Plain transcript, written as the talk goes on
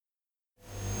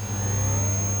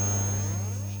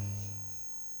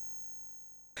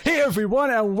everyone,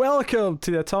 and welcome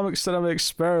to the Atomic Cinema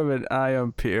Experiment. I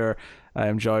am Peter. I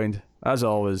am joined, as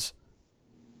always,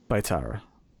 by Tara.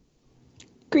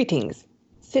 Greetings,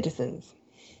 citizens.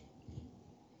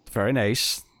 Very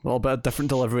nice. A little bit of different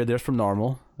delivery there from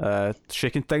normal.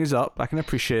 Shaking things up. I can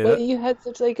appreciate Well, it. you had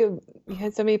you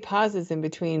had so many pauses in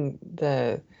between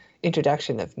the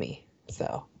introduction of me,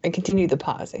 so I continued the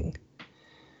pausing.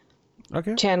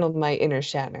 Okay. Channeled my inner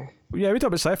Shatner. Yeah, we talk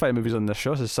about sci-fi movies on this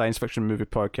show. It's a science fiction movie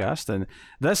podcast, and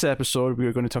this episode we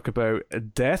are going to talk about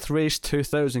Death Race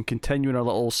 2000, continuing our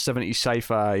little 70s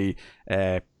sci-fi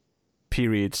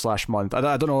period / month.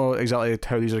 I don't know exactly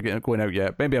how these are going out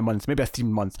yet. Maybe a month, maybe a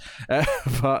themed month.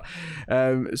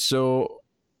 So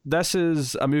this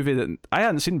is a movie that I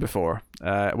hadn't seen before,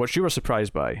 which you were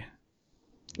surprised by.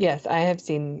 Yes, I have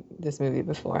seen this movie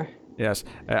before. Yes.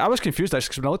 I was confused actually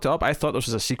because when I looked it up, I thought this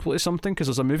was a sequel to something because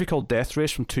there's a movie called Death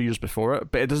Race from 2 years before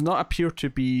it, but it does not appear to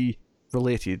be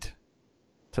related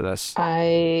to this.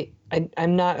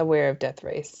 I'm not aware of Death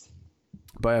Race.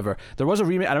 But ever. There was a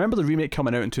remake. I remember the remake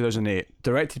coming out in 2008,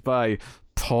 directed by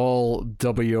Paul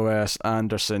W.S.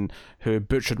 Anderson, who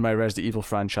butchered my Resident Evil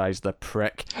franchise, the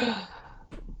prick.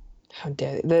 How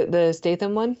dare they? The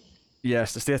Statham one?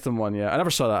 Yes, the Statham one, yeah. I never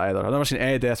saw that either. I've never seen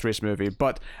any Death Race movie,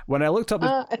 but when I looked up...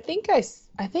 I think I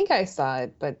saw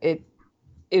it, but it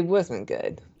wasn't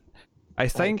good. I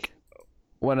think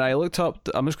when I looked up...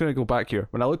 I'm just going to go back here.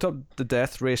 When I looked up the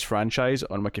Death Race franchise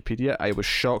on Wikipedia, I was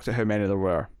shocked at how many there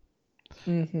were.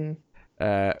 Mm-hmm.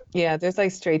 Yeah, there's like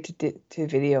straight to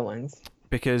video ones.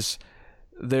 Because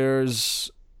there's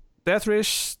Death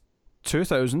Race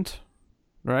 2000...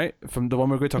 right, from the one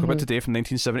we're going to talk about today, from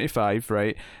 1975,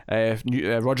 right?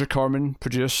 Roger Corman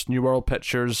produced, New World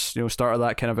Pictures, start of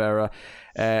that kind of era.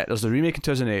 There's the remake in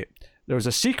 2008. There was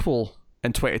a sequel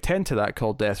in 2010 to that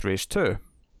called Death Race 2.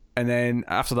 And then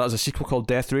after that, there's a sequel called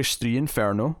Death Race 3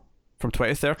 Inferno from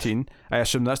 2013. I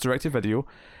assume that's direct-to-video.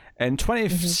 In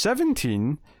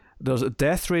 2017, there's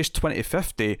Death Race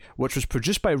 2050, which was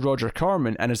produced by Roger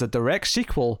Corman and is a direct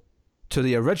sequel to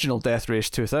the original Death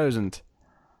Race 2000.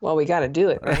 Well, we got to do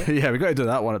it, right? Yeah, we got to do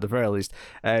that one at the very least.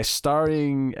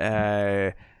 Starring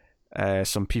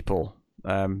some people.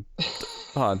 Hold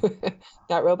on.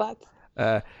 Not robots?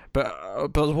 But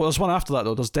there's one after that,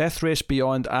 though. There's Death Race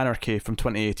Beyond Anarchy from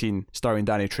 2018, starring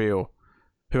Danny Trejo,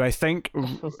 who I think...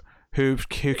 who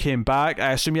came back.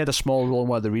 I assume he had a small role in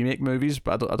one of the remake movies,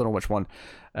 but I don't know which one.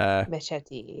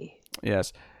 Machete.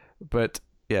 Yes. But...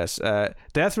 yes,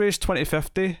 Death Race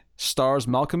 2050 stars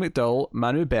Malcolm McDowell,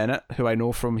 Manu Bennett, who I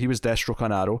know from, he was Deathstroke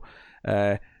on Arrow,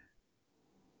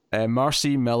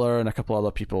 Marcy Miller, and a couple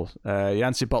other people.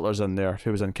 Yancey Butler's in there,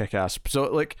 who was in Kick-Ass. So,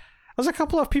 there's a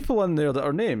couple of people in there that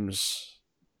are names.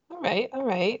 All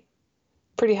right.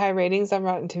 Pretty high ratings on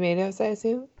Rotten Tomatoes, I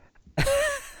assume?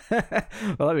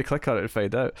 Well, let me click on it and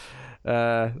find out.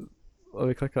 Let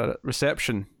me click on it.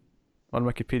 Reception on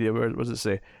Wikipedia, where does it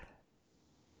say?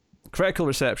 Critical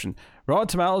reception. Rotten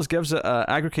Tomatoes gives it an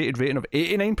aggregated rating of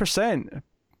 89%.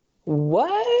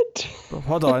 What?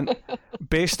 Hold on.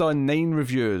 Based on 9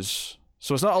 reviews.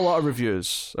 So it's not a lot of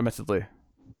reviews, admittedly.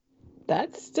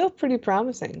 That's still pretty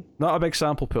promising. Not a big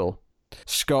sample pool.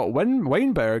 Scott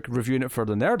Weinberg, reviewing it for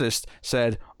The Nerdist,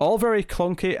 said, all very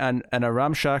clunky and a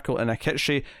ramshackle and a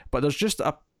kitschy, but there's just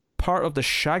a part of the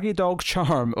shaggy dog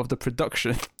charm of the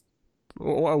production.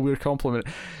 What a weird compliment.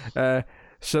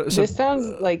 So this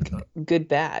sounds like good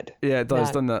bad. Yeah, it does,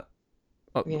 doesn't it?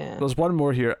 Yeah. There's one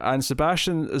more here. And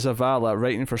Sebastian Zavala,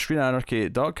 writing for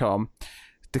ScreenAnarchy.com,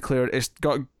 declared it's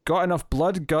got enough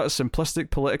blood, guts,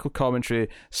 simplistic political commentary,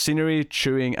 scenery,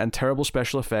 chewing, and terrible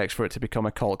special effects for it to become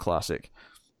a cult classic.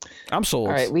 I'm sold.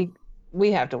 All right,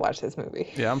 we have to watch this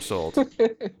movie. Yeah, I'm sold.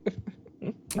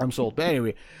 I'm sold. But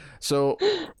anyway, so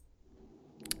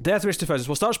Death Race 2000.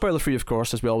 We'll start spoiler free, of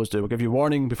course, as we always do. We'll give you a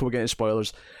warning before we get into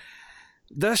spoilers.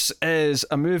 This is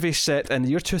a movie set in the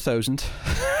year 2000,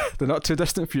 the not too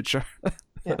distant future.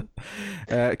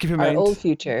 Yeah. Keep in mind, our old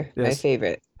future, yes. My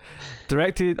favorite.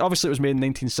 Directed, obviously it was made in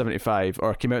 1975,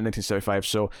 or came out in 1975,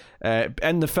 so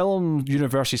in the film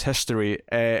universe's history,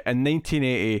 in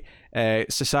 1980,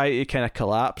 society kind of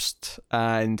collapsed,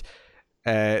 and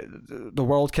the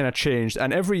world kind of changed,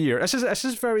 and every year, this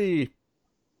is very...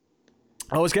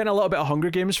 I was getting a little bit of Hunger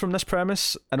Games from this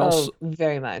premise, and also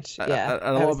very much, yeah.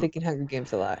 I was thinking Hunger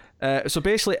Games a lot. So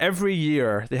basically, every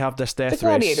year they have this death race. The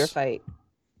gladiator fight,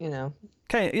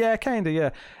 Kind of,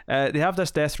 yeah. They have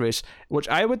this death race, which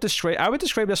I would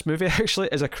describe this movie actually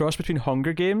as a cross between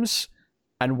Hunger Games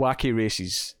and Wacky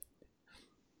Races.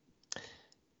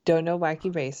 Don't know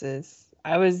Wacky Races.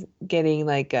 I was getting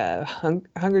like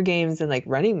Hunger Games and like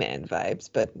Running Man vibes,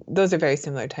 but those are very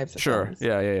similar types of Sure. films.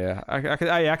 Yeah. I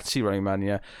can see Running Man.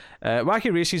 Yeah.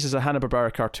 Wacky Races is a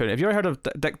Hanna-Barbera cartoon. Have you ever heard of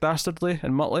Dick Dastardly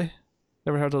and Muttley?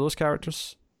 Ever heard of those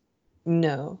characters?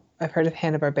 No, I've heard of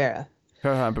Hanna-Barbera.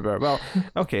 Hanna-Barbera. Well,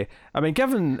 okay. I mean,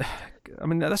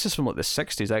 this is from like the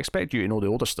 '60s. I expect you to know the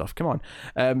older stuff. Come on.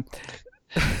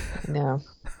 No.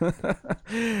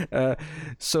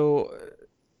 So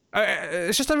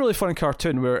it's just a really fun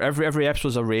cartoon where every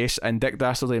episode's a race, and Dick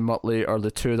Dastardly and Muttley are the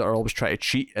two that are always trying to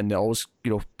cheat, and they always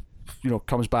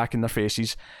comes back in their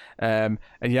faces. And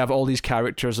you have all these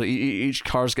characters. Like each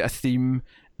car's got a theme,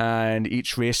 and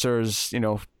each racer's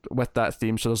with that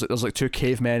theme. So there's like two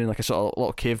cavemen in like a sort of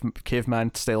little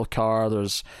caveman style car.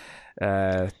 There's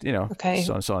Okay.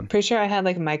 so on and so on. Pretty sure I had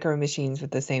like Micro Machines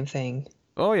with the same thing.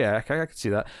 Oh yeah, I could see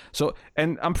that. So,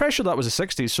 and I'm pretty sure that was the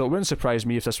 '60s. So it wouldn't surprise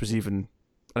me if this was even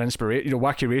an inspiration.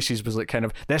 Wacky Races was like kind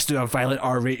of, let's do a violent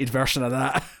R-rated version of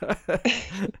that.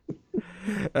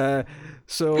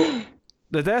 So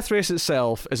the death race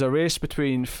itself is a race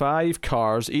between 5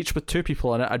 cars, each with 2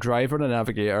 people in it, a driver and a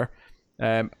navigator.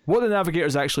 What the navigator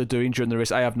is actually doing during the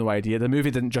race, I have no idea. The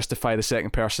movie didn't justify the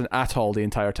second person at all the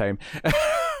entire time.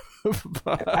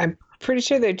 But, I'm pretty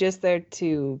sure they're just there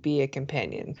to be a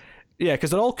companion. yeah,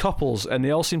 because they're all couples and they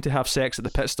all seem to have sex at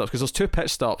the pit stops, because there's 2 pit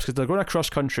stops because they're going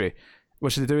across country,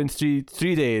 which they do in three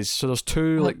days. So there's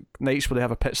 2 like nights where they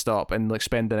have a pit stop and like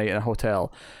spend the night in a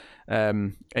hotel,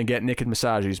 and get naked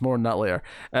massages. More on that later.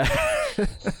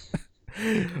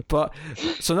 But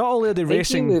so not only are they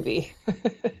racing, movie.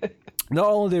 not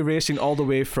only are they racing all the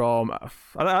way from,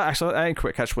 actually I didn't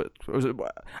quite catch what was it.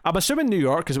 I'm assuming New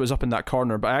York because it was up in that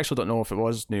corner, but I actually don't know if it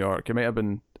was New York. It might have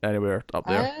been anywhere up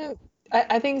there.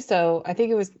 I think so. I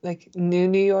think it was like New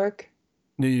York.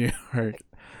 New York.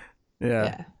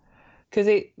 Yeah.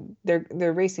 Because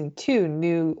they're racing to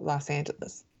New Los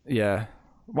Angeles. Yeah.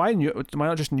 Why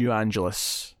not just New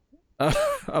Angeles?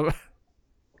 Come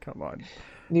on.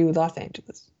 New Los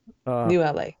Angeles. New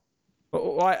LA.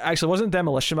 Well, actually, wasn't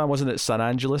Demolition Man? Wasn't it San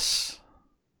Angeles?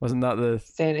 Wasn't that the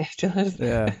San Angeles?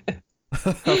 Yeah.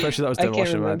 I'm pretty sure that was I Demolition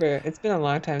can't Man. remember. It's been a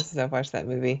long time since I've watched that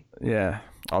movie. Yeah.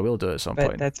 I will do it at some But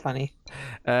point. that's funny.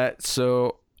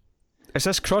 So it's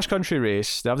this cross-country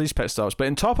race. They have these pit stops, but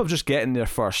on top of just getting there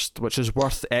first, which is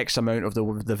worth X amount of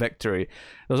the victory,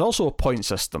 there's also a point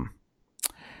system.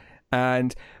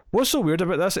 And what's so weird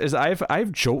about this is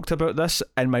I've joked about this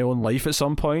in my own life at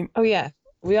some point. Oh yeah,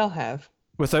 we all have.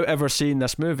 Without ever seeing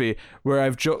this movie, where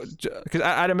I've joked, because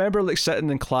I remember like sitting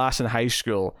in class in high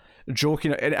school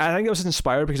joking, and I think it was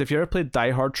inspired because if you ever played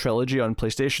Die Hard Trilogy on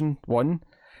PlayStation 1,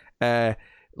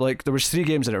 like there was 3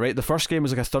 games in it, right? The first game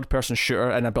was like a third-person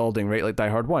shooter in a building, right, like Die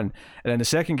Hard 1, and then the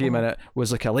second game in it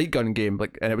was like a light gun game,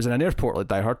 like, and it was in an airport, like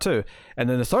Die Hard 2, and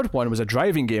then the third one was a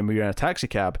driving game where you're in a taxi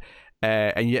cab.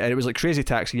 And it was like Crazy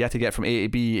Taxi. You had to get from A to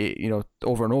B,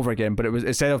 over and over again. But it was,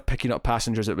 instead of picking up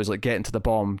passengers, it was like getting to the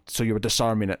bomb. So you were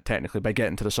disarming it technically by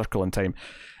getting to the circle in time.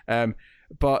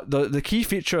 But the key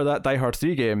feature of that Die Hard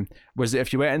 3 game was that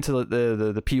if you went into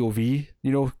the POV,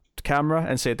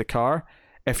 camera inside the car,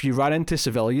 if you ran into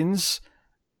civilians,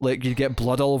 like you'd get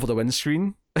blood all over the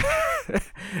windscreen.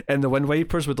 And the wind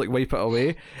wipers would like wipe it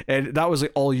away, and that was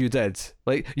like all you did.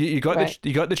 Like you got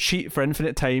the cheat for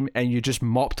infinite time, and you just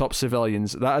mopped up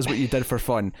civilians. That is what you did for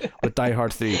fun with Die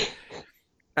Hard 3.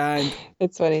 And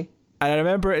it's funny. And I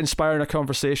remember it inspiring a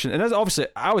conversation. And obviously,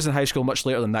 I was in high school much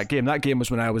later than that game. That game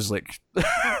was when I was like,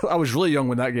 I was really young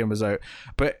when that game was out.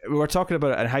 But we were talking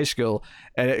about it in high school,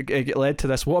 and it led to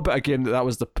this. What about a game that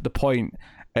was the point?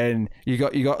 And you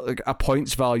got like a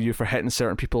points value for hitting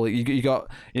certain people. Like you got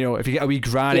if you get a wee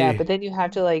granny. Yeah, but then you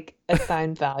have to like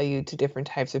assign value to different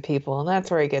types of people, and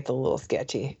that's where it gets a little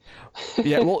sketchy.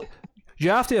 Yeah, well,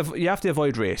 you have to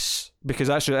avoid race because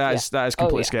that is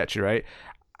completely sketchy, right?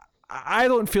 I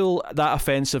don't feel that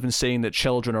offensive in saying that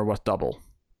children are worth double.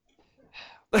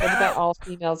 What about all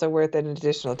females are worth an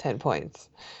additional 10 points?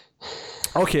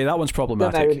 Okay, that one's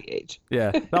problematic. No matter the age.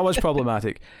 Yeah, that one's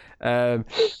problematic.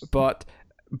 But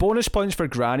bonus points for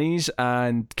grannies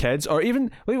and kids, or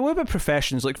even what about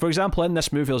professions? Like for example, in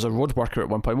this movie, there's a road worker at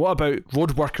one point. What about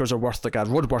road workers are worth like a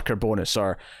road worker bonus,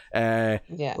 or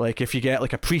like if you get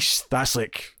like a priest, that's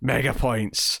like mega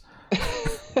points.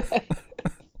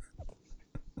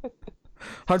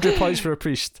 100 points for a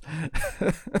priest.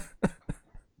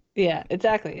 Yeah,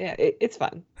 exactly. Yeah, it's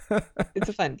fun. It's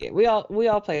a fun game. We all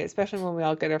play it, especially when we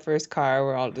all get our first car.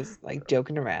 We're all just like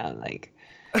joking around, like.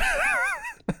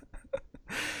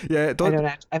 Yeah,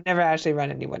 I've never actually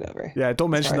run anyone over. Yeah,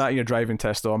 don't mention that in your driving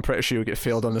test, though. I'm pretty sure you'll get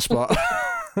failed on the spot.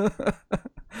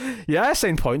 Yeah, I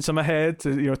assigned points in my head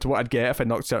to what I'd get if I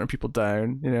knocked certain people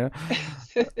down.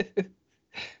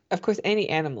 Of course, any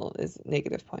animal is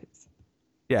negative points.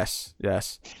 Yes.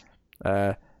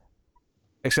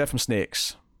 Except from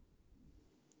snakes.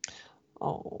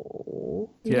 Oh,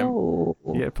 Yeah. no.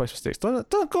 You get points for snakes.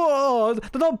 Don't go on.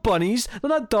 They're not bunnies. They're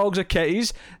not dogs or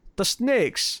kitties. They're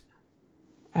snakes.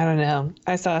 I don't know.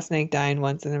 I saw a snake dying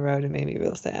once in the road and made me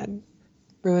real sad.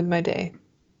 Ruined my day.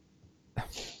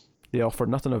 They offer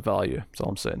nothing of value. That's all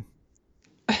I'm saying.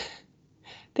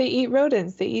 They eat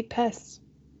rodents. They eat pests.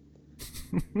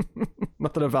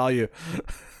 Nothing of value.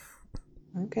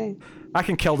 Okay. I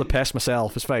can kill the pest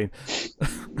myself. It's fine.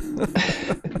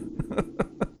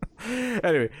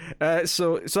 Anyway,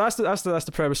 so that's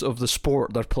the premise of the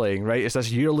sport they're playing, right? It's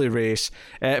this yearly race,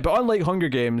 but unlike Hunger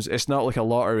Games, it's not like a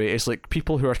lottery. It's like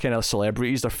people who are kind of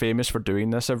celebrities. They're famous for doing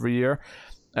this every year.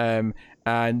 And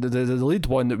the lead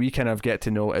one that we kind of get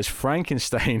to know is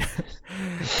Frankenstein,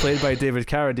 played by David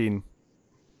Carradine,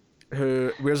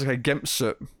 who wears like a gimp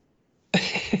suit.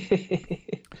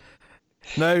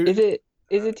 Now,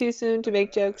 Is it too soon to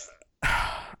make jokes?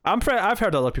 I've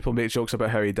heard other people make jokes about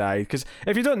how he died, because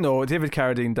if you don't know, David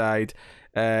Carradine died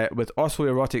with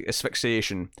autoerotic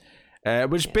asphyxiation,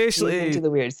 which basically He's into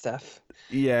the weird stuff.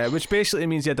 Yeah, which basically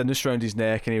means he had a noose around his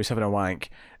neck and he was having a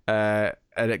wank, and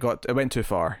it went too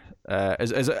far.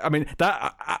 I mean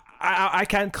that I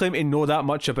can't claim to know that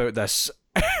much about this.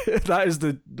 That is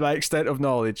my extent of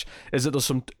knowledge. Is that there's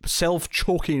some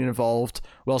self-choking involved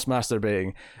whilst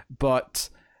masturbating, but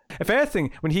if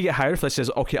anything, when he got hired for this, he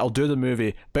says, "Okay, I'll do the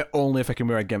movie, but only if I can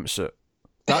wear a gimp suit."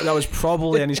 That was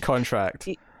probably in his contract.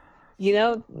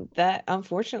 That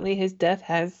unfortunately his death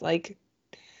has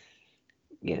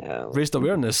Raised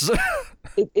awareness.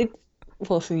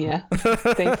 Well, yeah,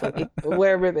 thankfully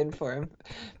wear a ribbon for him,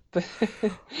 but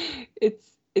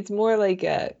it's more like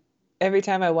every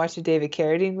time I watch a David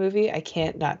Carradine movie, I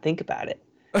can't not think about it.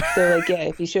 So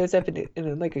if he shows up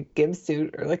in like a gimp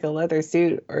suit or like a leather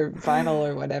suit or vinyl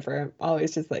or whatever, I'm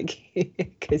always just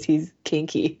because he's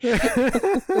kinky.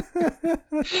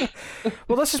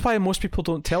 Well, this is why most people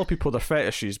don't tell people their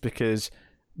fetishes, because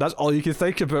that's all you can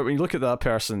think about when you look at that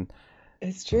person.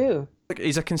 It's true.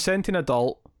 He's a consenting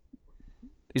adult.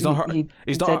 He's not. He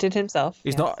consented himself.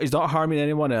 He's not. He's not harming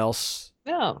anyone else.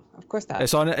 No, of course not.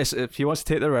 It's on. If he wants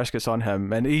to take the risk, it's on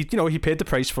him, and he paid the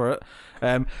price for it.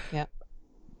 Yeah.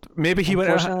 Maybe he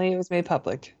Unfortunately, it was made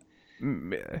public.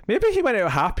 Maybe he went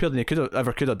out happier than he could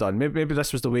have done. Maybe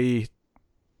this was the way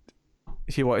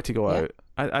he wanted to go out.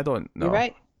 I don't know. You're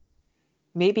right.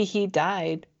 Maybe he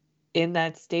died in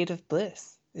that state of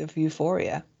bliss, of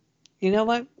euphoria. You know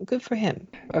what? Good for him.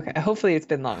 Okay, hopefully it's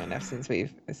been long enough since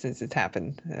it's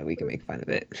happened that we can make fun of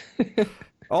it.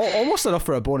 Almost enough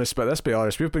for a bonus, but let's be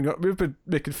honest, we've been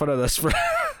making fun of this for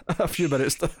a few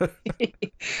minutes.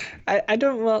 I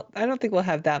don't think we'll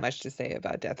have that much to say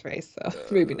about Death Race, so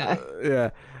maybe not. Yeah,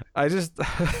 I just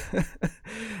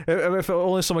if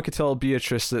only someone could tell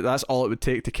Beatrice that that's all it would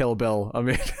take to kill Bill. I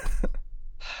mean.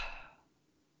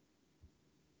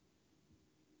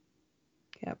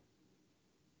 Yep.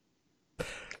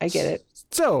 I get it.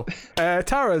 So,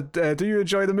 Tara, do you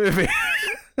enjoy the movie?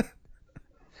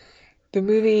 The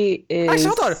movie is.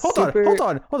 Actually, hold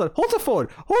on. Hold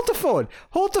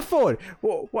the phone.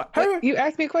 What? You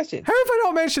asked me a question. How have I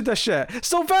not mentioned this shit?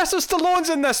 Sylvester Stallone's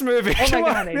in this movie. Oh my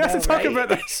God, we have to talk about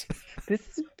this. This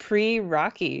is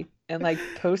pre-Rocky and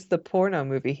post the porno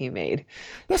movie he made.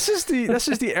 This is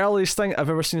the earliest thing I've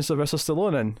ever seen Sylvester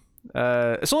Stallone in.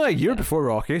 It's only a year before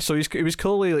Rocky, so he was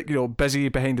clearly busy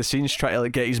behind the scenes trying to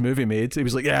get his movie made. He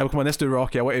was like, "Yeah, come on, let's do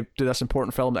Rocky. I want to do this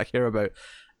important film that I care about."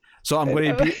 So I'm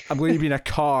going to be in a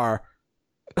car.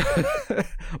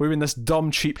 We're in this dumb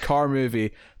cheap car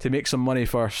movie to make some money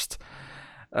first.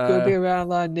 Go be around a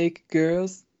lot of naked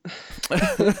girls.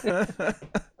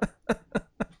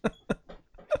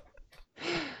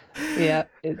 Yeah,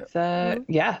 it's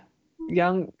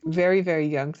young, very very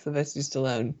young Sylvester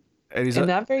Stallone, and he's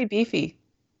not very beefy.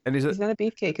 And he's not a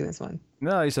beefcake in this one.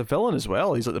 No, he's a villain as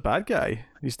well. He's like the bad guy.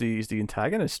 He's the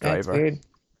antagonist driver. That's weird.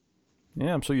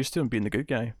 Yeah, I'm so used to him being the good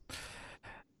guy.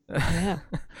 Yeah.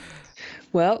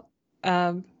 Well,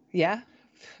 yeah,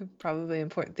 probably an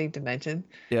important thing to mention.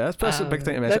 Yeah, that's a big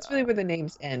thing to mention. That's really where the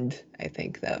names end, I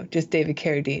think, though. Just David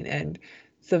Carradine and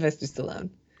Sylvester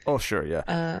Stallone. Oh, sure,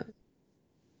 yeah.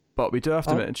 But we do have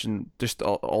to mention just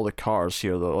all the cars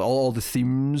here, though, all the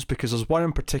themes, because there's one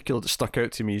in particular that stuck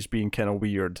out to me as being kind of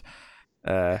weird.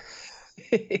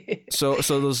 So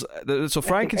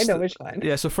Frankenstein. I know which one.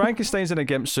 Yeah, so Frankenstein's in a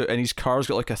gimp suit and his car's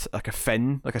got like a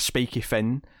fin, like a spiky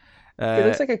fin. It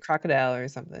looks like a crocodile or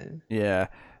something. Yeah,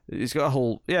 he's got a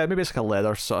whole maybe it's like a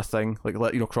leather sort of thing, like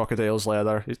crocodile's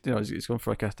leather. He's going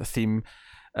for like a theme.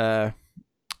 And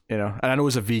I know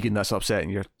as a vegan that's upsetting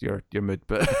your mood,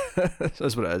 but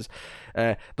that's what it is.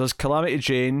 There's Calamity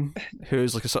Jane,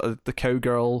 who's like a sort of the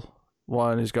cowgirl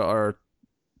one, who's got her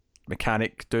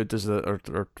mechanic dude as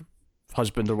her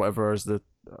husband or whatever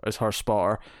as her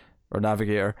spotter or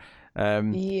navigator.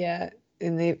 Yeah,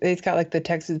 and they've got like the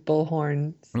Texas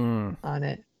bullhorns on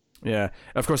it. Yeah,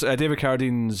 of course. David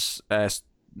Carradine's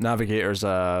navigator's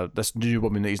this new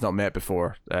woman that he's not met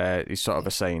before. He's sort of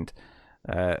assigned.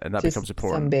 And that Just becomes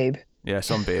important. Some babe. Yeah,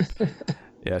 some babe.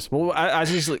 Yes. Well, as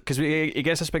he's like, because he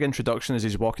gets this big introduction as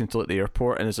he's walking to like the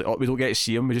airport, and it's like, we don't get to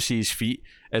see him, we just see his feet.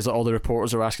 As like all the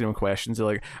reporters are asking him questions, they're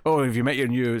like, "Oh, have you met your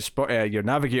new your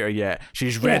navigator yet?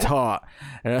 She's red hot."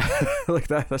 Like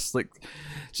that. That's like.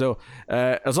 So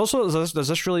there's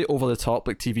this really over the top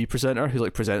like TV presenter who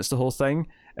like presents the whole thing,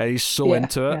 and he's so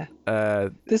into it. Yeah.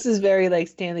 This is very like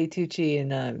Stanley Tucci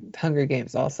in Hunger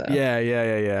Games also.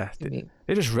 Yeah.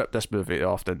 They just ripped this movie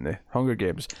off, didn't they? Hunger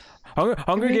Games.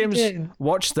 Hunger Games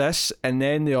watched this, and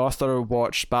then the author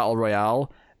watched Battle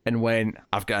Royale and went,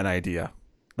 "I've got an idea."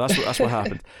 That's what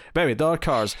happened. But anyway, there are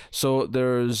cars. So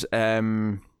there's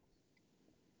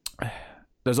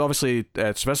obviously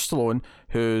Sylvester Stallone,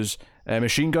 who's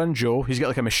Machine Gun Joe. He's got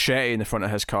like a machete in the front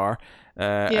of his car.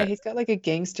 He's got like a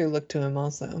gangster look to him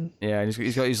also. Yeah, and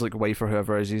he's got his like wife or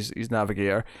whoever is his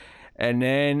navigator. And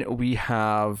then we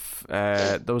have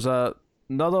there was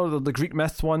another the Greek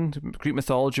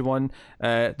mythology one.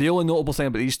 The only notable thing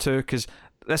about these two, because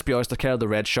let's be honest, they're kind of the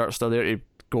red shirts. They're there to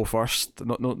go first.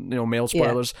 No male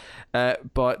spoilers. Yeah.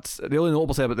 But the only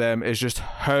notable thing about them is just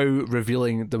how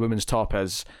revealing the woman's top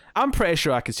is. I'm pretty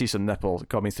sure I could see some nipple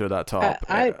coming through that top.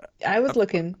 I was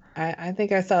looking. I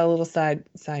think I saw a little side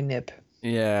nip.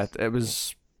 Yeah, it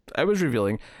was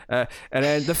revealing. And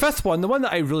then the fifth one, the one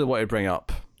that I really want to bring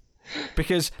up.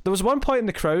 Because there was one point in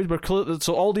the crowd where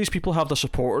so all these people have their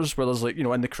supporters, where there's like,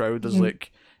 in the crowd there's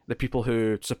like the people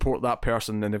who support that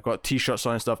person, and they've got t-shirts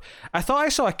on and stuff. I thought I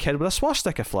saw a kid with a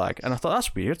swastika flag, and I thought,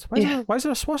 that's weird. Why is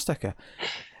there a swastika?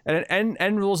 And then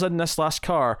in rolls in this last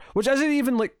car, which isn't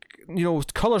even like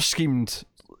color schemed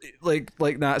like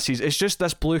Nazis. It's just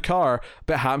this blue car,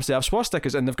 but it happens to have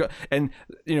swastikas, and they've got they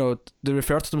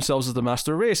refer to themselves as the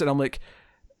master race, and I'm like,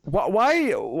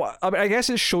 why? I mean, I guess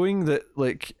it's showing that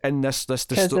like in this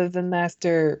because of the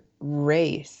master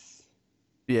race.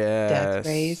 Yeah. Death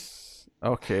race.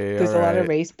 Okay. There's a lot of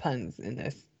race puns in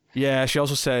this. Yeah, she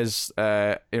also says,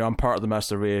 I'm part of the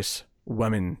master race.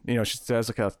 Women. She says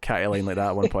like a catty line like that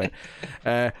at one point.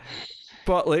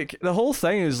 But like the whole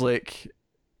thing is like,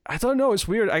 I don't know. It's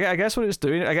weird. I guess what it's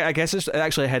doing. I guess it's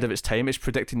actually ahead of its time. It's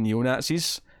predicting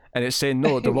neo-Nazis. And it's saying,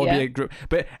 no, there will be a group.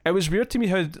 But it was weird to me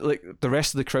how like the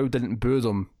rest of the crowd didn't boo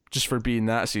them just for being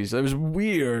Nazis. It was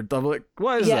weird. I'm like,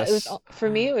 what is this? For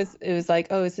me, it was like,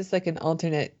 oh, is this like an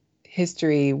alternate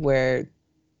history where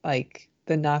like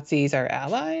the Nazis are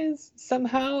allies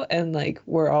somehow, and like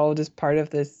we're all just part of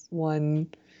this one,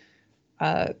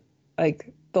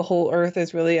 like the whole Earth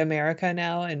is really America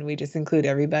now, and we just include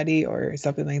everybody or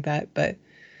something like that. But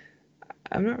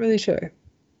I'm not really sure.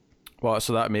 Well,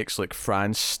 so that makes like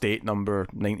France state number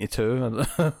 92.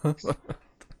 I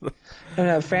don't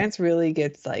know. France really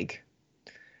gets like,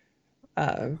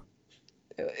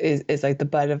 is like the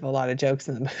butt of a lot of jokes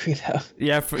in the movie, though.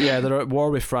 Yeah, they're at war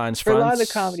with France. For a lot of the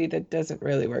comedy that doesn't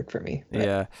really work for me. But,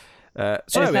 yeah,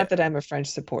 so it's not that I'm a French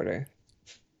supporter.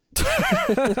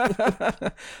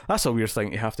 That's a weird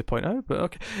thing you have to point out, but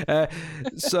okay.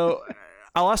 So.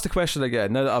 I'll ask the question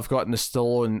again now that I've gotten the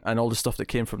Stallone and all the stuff that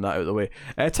came from that out of the way.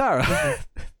 Tara,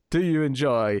 do you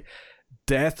enjoy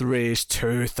Death Race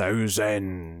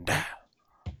 2000?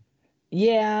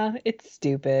 Yeah, it's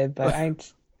stupid, but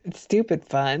it's stupid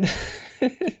fun.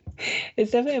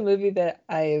 It's definitely a movie that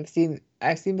I've seen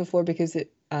before because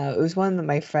it was one that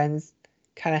my friends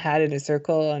kind of had in a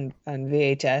circle on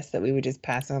VHS that we would just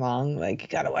pass along, like, you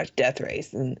gotta watch Death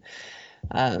Race, and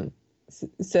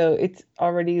so it's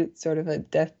already sort of a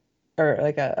death or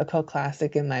like a cult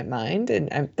classic in my mind,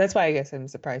 and that's why I guess I'm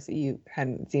surprised that you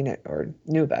hadn't seen it or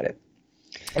knew about it.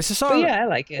 But I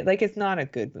like it. Like, it's not a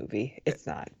good movie. It's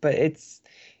not, but it's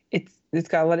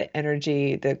got a lot of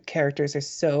energy. The characters are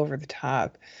so over the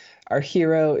top. Our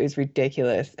hero is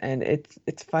ridiculous, and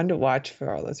it's fun to watch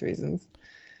for all those reasons.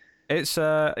 It's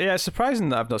it's surprising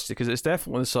that I've not seen it because it's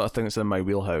definitely the sort of thing that's in my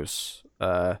wheelhouse.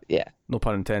 No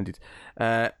pun intended.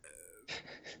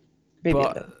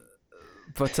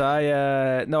 But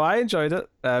I enjoyed it.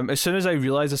 As soon as I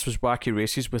realized this was Wacky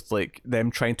Races with like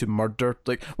them trying to murder,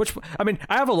 like, which, I mean,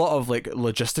 I have a lot of like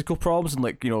logistical problems and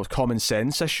like, you know, common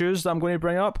sense issues that I'm going to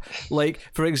bring up. Like,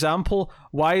 for example,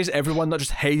 why is everyone not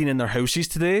just hiding in their houses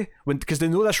today because they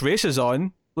know this race is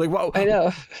on? Like, what? I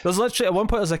know. There's literally at one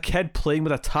point there's a kid playing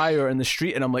with a tire in the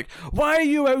street, and I'm like, why are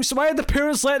you out? Why are the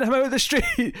parents letting him out of the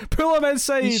street? Pull him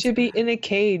inside. You should be in a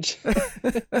cage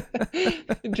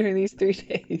during these 3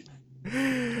 days.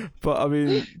 But I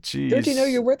mean, jeez. Don't you know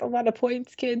you're worth a lot of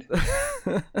points, kid?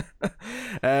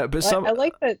 But some, I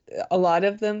like that a lot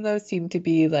of them though seem to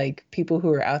be like people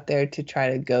who are out there to try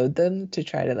to goad them to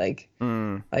try to like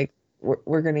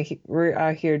we're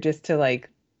out here just to like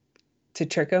to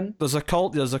trick them. There's a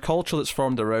culture that's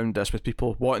formed around this with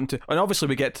people wanting to, and obviously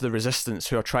we get to the resistance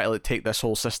who are trying to like take this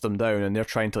whole system down, and they're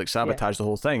trying to like sabotage the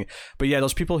whole thing. But yeah,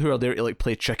 there's people who are there to like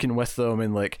play chicken with them,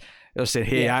 and like they'll say,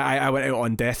 hey, I went out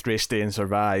on death race day and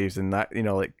survived, and that, you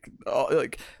know,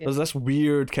 like, there's this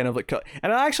weird kind of like,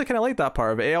 and I actually kind of like that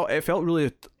part of it. It felt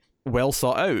really well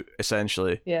thought out,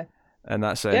 essentially. Yeah. In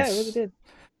that sense. Yeah, it really did.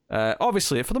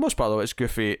 Obviously, for the most part, though, it's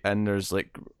goofy, and there's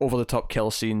like over the top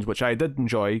kill scenes, which I did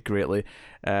enjoy greatly.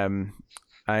 I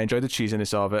enjoyed the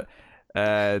cheesiness of it.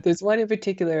 There's one in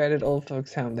particular at an old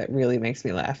folks' home that really makes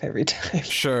me laugh every time.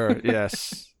 Sure.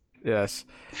 Yes.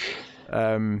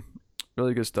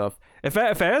 Really good stuff. If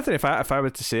anything, if I were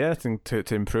to say anything to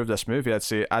improve this movie, I'd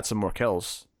say add some more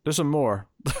kills. Do some more.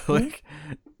 Like,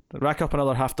 rack up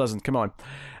another half dozen. Come on.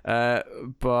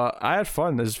 But I had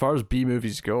fun as far as B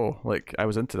movies go. Like, I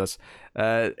was into this.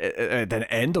 It didn't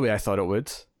end the way I thought it would.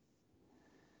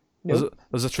 Nope.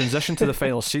 There's a transition to the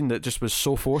final scene that just was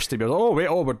so forced to me.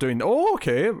 We're doing. Oh,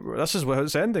 okay. This is how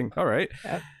it's ending. All right.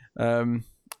 Yeah.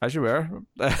 As you were.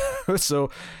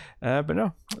 So, but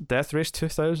no, Death Race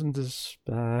 2000 is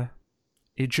a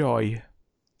joy.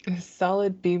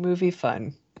 Solid B movie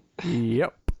fun.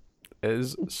 Yep.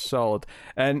 Is solid,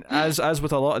 and as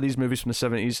with a lot of these movies from the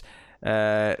 70s,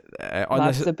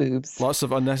 lots of boobs, lots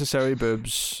of unnecessary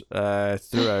boobs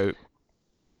throughout.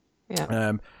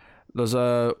 Yeah. There's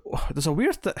a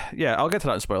weird I'll get to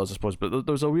that in spoilers, I suppose, but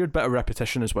there's a weird bit of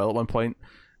repetition as well at one point,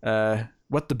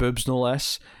 with the boobs no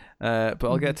less, but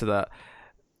I'll get to that.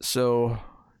 So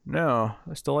no,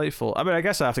 it's delightful. I mean, I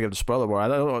guess I have to give the spoiler more. I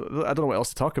don't know what else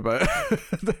to talk about.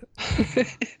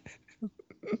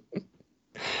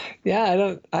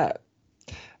 Yeah,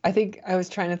 I think I was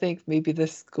trying to think maybe the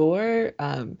score.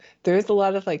 There is a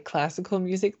lot of like classical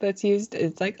music that's used.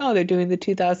 It's like, oh, they're doing the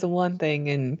 2001 thing,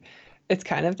 and it's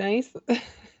kind of nice.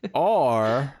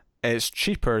 Or it's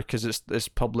cheaper because it's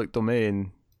public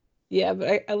domain. Yeah,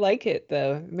 but I like it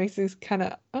though. It makes things kind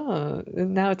of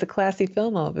now it's a classy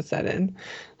film all of a sudden.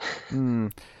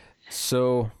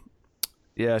 So.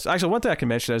 Yes, actually, one thing I can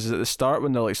mention is at the start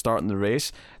when they're like starting the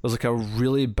race, there's like a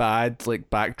really bad like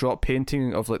backdrop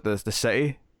painting of like the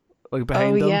city, like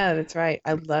behind them. Oh yeah, that's right.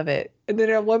 I love it. And then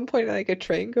at one point, like a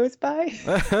train goes by,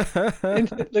 and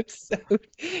it looks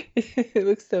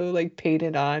so like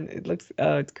painted on.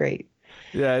 It's great.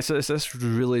 Yeah, it's this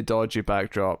really dodgy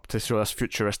backdrop to show us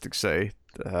futuristic city.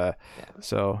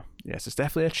 So yes, it's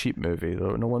definitely a cheap movie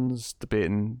though. No one's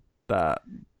debating that.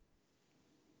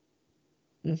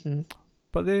 Mm-hmm.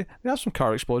 But they have some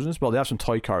car explosions. Well, they have some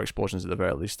toy car explosions at the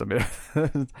very least. I mean,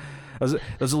 there's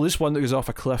at least one that goes off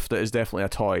a cliff that is definitely a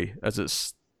toy as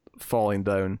it's falling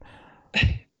down.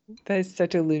 That is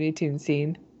such a Looney Tune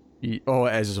scene. Oh,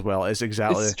 it is as well. It's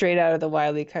exactly it's straight out of the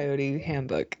Wile E. Coyote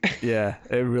handbook. Yeah,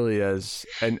 it really is.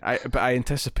 But I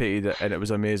anticipated it, and it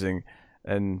was amazing.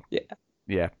 And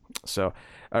yeah. So,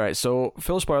 all right. So,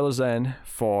 full spoilers then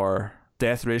for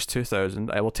Death Race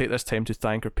 2000. I will take this time to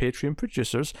thank our Patreon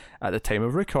producers at the time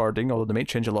of recording, although they might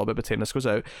change a little bit by the time this goes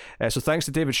out. So thanks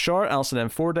to David Short, Alison M.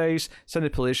 Fordyce, Cindy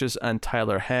Palacios, and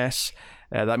Tyler Hess.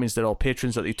 That means they're all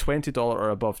patrons at the $20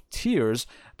 or above tiers,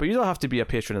 but you don't have to be a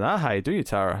patron of that high, do you,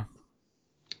 Tara?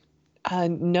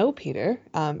 No, Peter.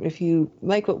 If you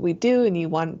like what we do and you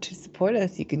want to support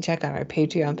us, you can check out our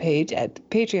Patreon page at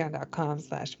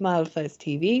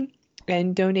patreon.com/MildFuzzTV.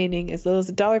 And donating as little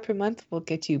as $1 per month will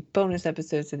get you bonus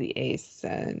episodes of the Ace.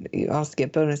 And you also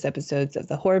get bonus episodes of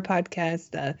the horror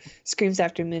podcast, Screams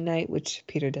After Midnight, which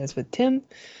Peter does with Tim.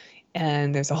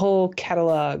 And there's a whole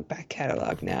back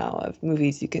catalog now of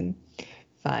movies you can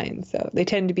find. So they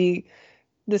tend to be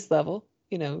this level,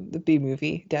 the B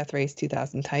movie, Death Race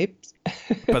 2000 types.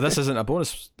 But this isn't a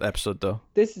bonus episode, though.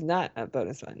 This is not a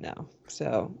bonus one, no.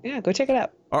 So, yeah, go check it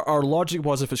out. Our logic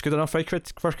was if it's good enough for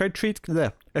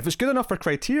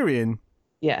Criterion.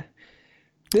 Yeah.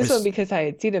 This one, because I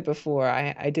had seen it before,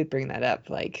 I did bring that up,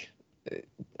 like,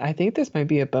 I think this might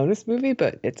be a bonus movie,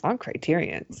 but it's on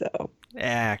Criterion, so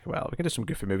Yeah, well, we can do some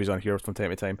goofy movies on here from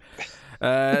time to time.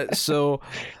 So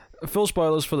full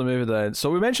spoilers for the movie then. So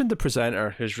we mentioned the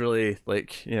presenter who's really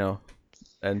like,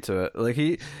 into it. Like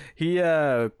he's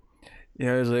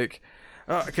like,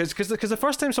 because the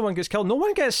first time someone gets killed, no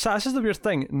one gets sad. This is the weird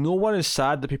thing. No one is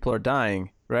sad that people are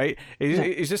dying, right?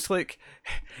 He's just like,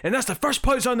 and that's the first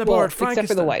points on the board. Except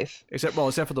for the wife. Except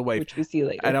for the wife, which we see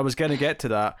later. And I was gonna get to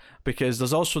that because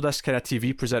there's also this kind of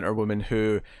TV presenter woman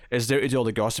who is there to do all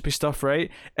the gossipy stuff, right?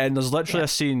 And there's literally a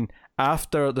scene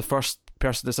after the first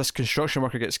person, this construction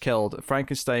worker gets killed.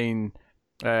 Frankenstein.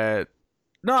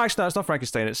 No, actually, no, it's not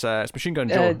Frankenstein. It's Machine Gun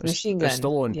Joe. Machine Gun. It's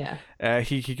Stallone. Yeah.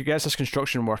 He gets this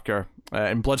construction worker,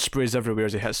 and blood sprays everywhere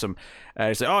as he hits him.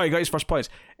 He's like, oh, he got his first points.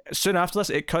 Soon after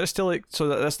this, it cuts to like, so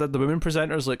that the women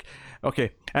presenter's like,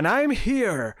 okay, and I'm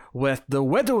here with the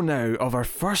widow now of our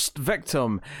first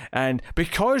victim, and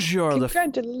because you're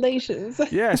congratulations.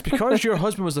 Yes, because your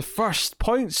husband was the first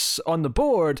points on the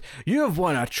board, you have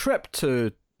won a trip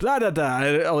to blah blah blah.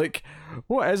 Like,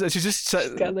 what is it? She's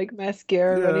got like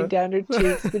mascara running down her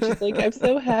cheeks, but she's like, I'm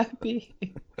so happy.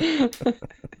 Thank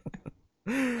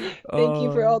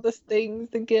you for all the things,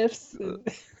 the gifts.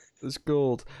 It's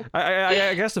gold.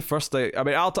 I guess the first thing. I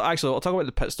mean, I'll talk about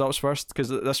the pit stops first, because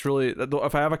that's really,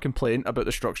 if I have a complaint about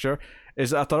the structure,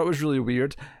 is that I thought it was really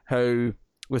weird how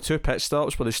with two pit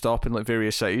stops where they stop in like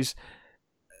various cities,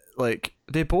 like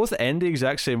they both end the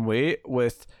exact same way,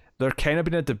 with there kind of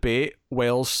been a debate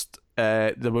whilst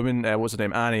the woman, what's her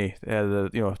name, Annie,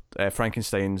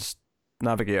 Frankenstein's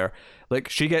navigator, like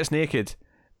she gets naked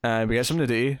and we get some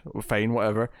nudity, fine,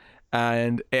 whatever,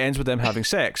 and it ends with them having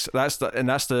sex. That's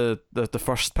the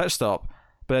first pit stop.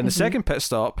 But then the second pit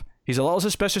stop, he's a little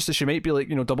suspicious that she might be like,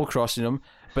 double crossing him,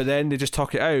 but then they just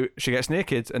talk it out, she gets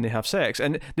naked and they have sex,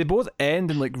 and they both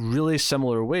end in like really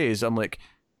similar ways. I'm like,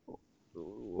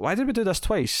 why did we do this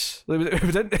twice? Like,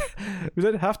 we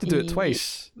didn't have to do it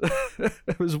twice.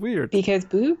 It was weird. Because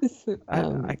boobs?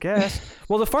 I guess.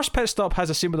 Well, the first pit stop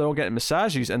has a scene where they're all getting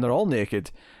massages and they're all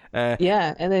naked.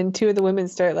 Yeah, and then two of the women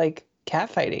start like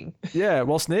catfighting. Yeah,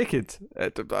 whilst naked.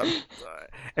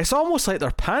 It's almost like they're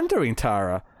pandering,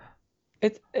 Tara.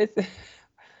 It's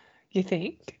you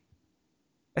think?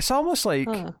 It's almost like...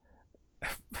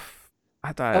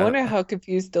 I wonder how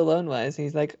confused Stallone was.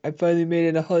 He's like, I finally made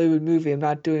it a Hollywood movie. I'm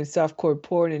not doing softcore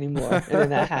porn anymore. And then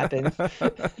that happened.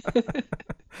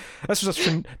 This was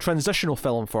a transitional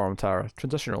film for him, Tara.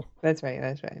 Transitional. That's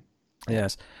right.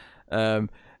 Yes. And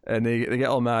they get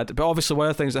all mad. But obviously one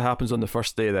of the things that happens on the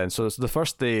first day then. So it's the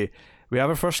first day, we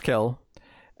have our first kill.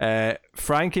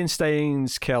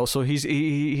 Frankenstein's kill. So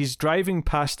he's driving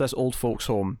past this old folks'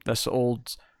 home, this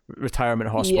old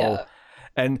retirement hospital. Yeah.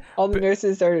 And all the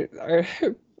nurses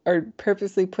are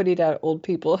purposely putting out old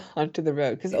people onto the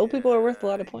road because old people are worth a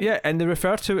lot of points. Yeah, and they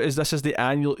refer to it as this is the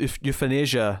annual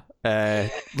euthanasia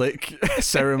like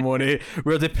ceremony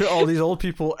where they put all these old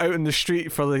people out in the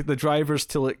street for the drivers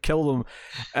to like kill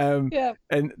them. Yeah,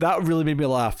 and that really made me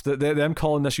laugh. Them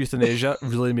calling this euthanasia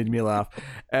really made me laugh.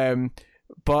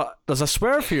 But there's a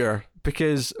swerve here,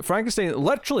 because Frankenstein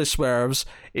literally swerves.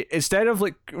 Instead of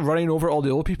like running over all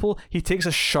the old people, he takes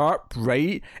a sharp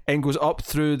right and goes up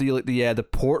through the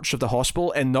porch of the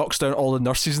hospital and knocks down all the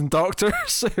nurses and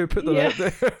doctors who put them out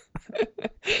there.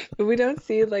 But we don't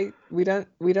see we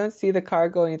don't see the car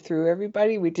going through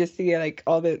everybody. We just see like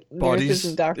all the bodies, nurses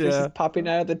and doctors just popping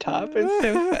out of the top. It's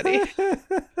so funny.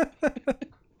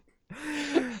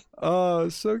 Oh,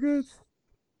 so good.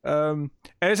 And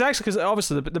it's actually because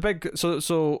obviously the big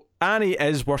so Annie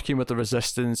is working with the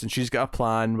Resistance and she's got a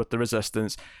plan with the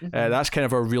Resistance. That's kind of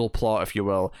her real plot, if you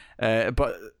will.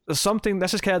 But there's something.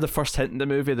 This is kind of the first hint in the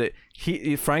movie that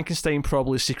Frankenstein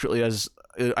probably secretly is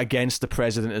against the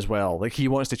president as well. Like he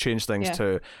wants to change things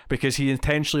too, because he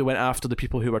intentionally went after the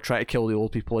people who were trying to kill the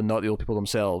old people and not the old people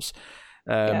themselves.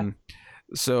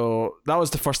 So that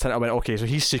was the first hint. I went, okay, so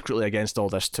he's secretly against all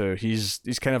this too. He's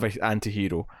kind of an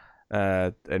anti-hero.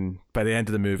 And by the end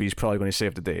of the movie, he's probably going to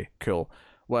save the day. Cool,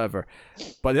 whatever.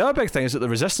 But the other big thing is that the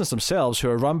Resistance themselves, who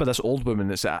are run by this old woman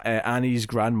that's Annie's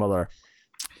grandmother,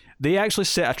 they actually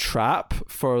set a trap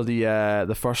for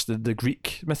the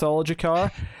Greek mythology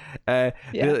car. They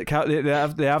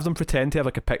have them pretend to have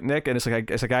like a picnic, and it's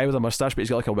a guy with a mustache, but he's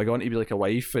got like a wig on to be like a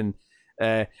wife, and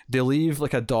they leave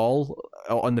like a doll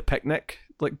on the picnic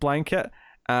like blanket.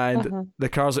 And the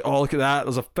car's like, oh, look at that,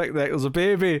 there's a picnic, there's a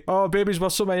baby. Oh, baby's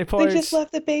worth so many points. They just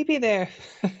left the baby there.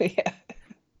 Yeah.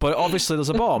 But obviously there's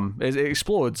a bomb. It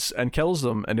explodes and kills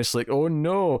them. And it's like, oh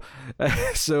no.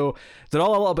 So they're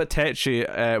all a little bit tetchy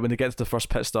when they get to the first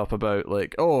pit stop about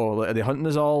like, oh, are they hunting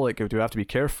us all? Like, do we have to be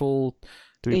careful?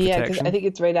 Do we Yeah, because protection? I think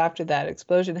it's right after that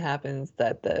explosion happens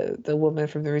that the woman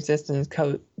from the resistance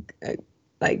uh,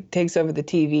 like takes over the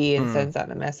TV and Hmm. sends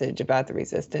out a message about the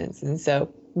resistance. And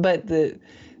so, but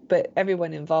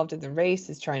everyone involved in the race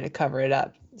is trying to cover it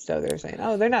up. So they're saying,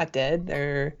 "Oh, they're not dead.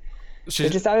 They're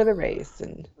She's just out of the race."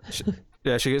 And she,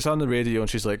 yeah, she gets on the radio and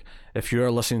she's like, "If you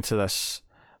are listening to this,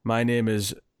 my name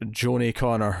is Joni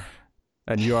Connor,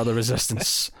 and you are the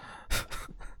resistance."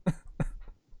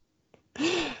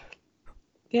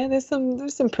 yeah, there's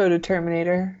some Proto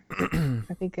Terminator.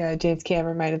 I think James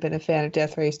Cameron might have been a fan of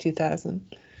Death Race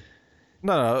 2000.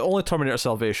 No, only Terminator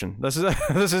Salvation. This is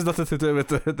this is nothing to do with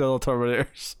the other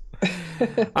Terminators.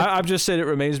 I'm just saying it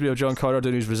reminds me of John Connor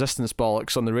doing his resistance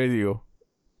bollocks on the radio,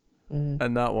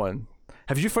 and that one.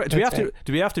 Have you? Do we have That's right. to?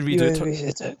 Do we have to You're redo? the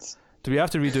resistance. Do we have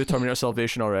to redo Terminator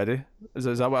Salvation already? Is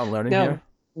that what I'm learning No, here?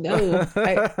 no,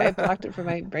 I blocked it from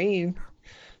my brain.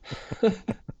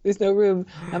 There's no room.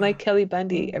 I'm like Kelly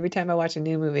Bundy. Every time I watch a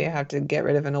new movie, I have to get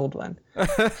rid of an old one. Do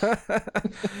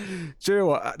you know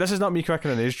what? This is not me cracking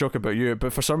an age joke about you,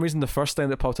 but for some reason, the first thing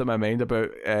that popped in my mind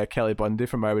about Kelly Bundy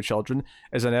from Married with Children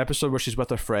is an episode where she's with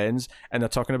her friends and they're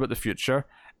talking about the future,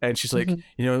 and she's like,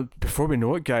 you know, before we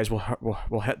know it, guys,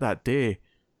 we'll hit that day,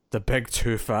 the big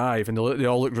 2-5, and they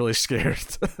all look really scared.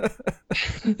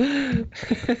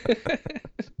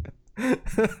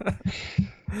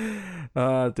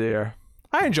 Oh dear.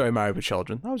 I enjoy Married with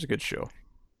Children. That was a good show.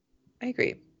 I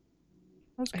agree. That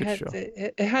was a good show.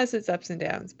 It has its ups and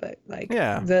downs, but like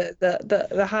Yeah.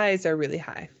 the highs are really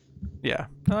high. Yeah,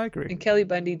 no, I agree. And Kelly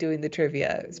Bundy doing the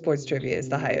trivia, sports trivia, is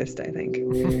the highest, I think.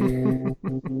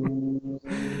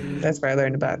 That's where I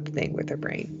learned about the thing with her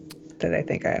brain that I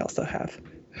think I also have.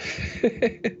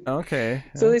 Okay.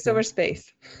 So there's so much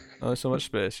space. Oh, so much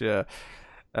space, yeah.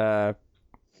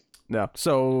 No.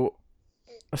 So,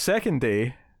 a second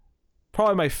day,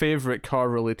 probably my favorite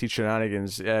car-related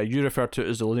shenanigans. You refer to it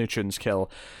as the Looney Tunes kill.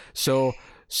 So,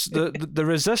 the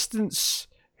Resistance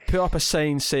put up a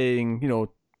sign saying, you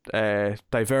know,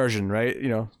 diversion, right? You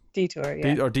know, Detour,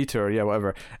 yeah. or detour, yeah,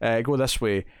 whatever. Go this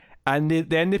way, and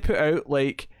then they put out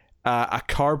like a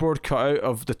cardboard cutout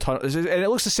of the tunnel, and it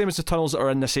looks the same as the tunnels that are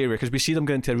in this area because we see them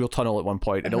get into a real tunnel at one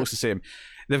point, and it looks the same.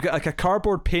 They've got like a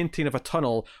cardboard painting of a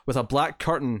tunnel with a black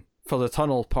curtain for the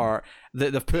tunnel part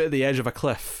that they've put at the edge of a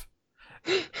cliff.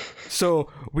 So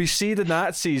we see the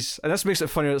Nazis, and this makes it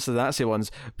funnier. It's the Nazi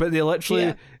ones, but they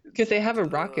literally because they have a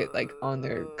rocket like on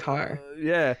their car.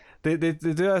 Yeah, they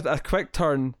do a quick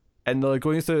turn and they're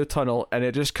going through the tunnel, and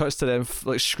it just cuts to them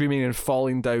like screaming and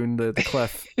falling down the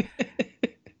cliff.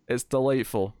 It's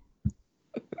delightful.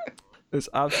 It's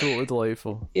absolutely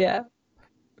delightful. Yeah,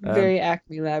 very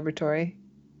Acme Laboratory.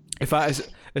 In fact,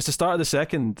 it's the start of the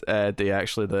second day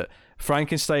actually that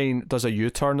Frankenstein does a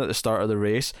U-turn at the start of the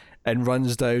race and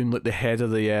runs down like the head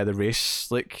of the race,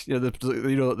 like you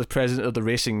know the president of the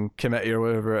racing committee or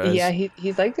whatever it is. Yeah,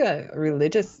 he's like a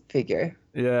religious figure.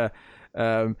 Yeah.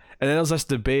 And then there's this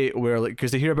debate where, like,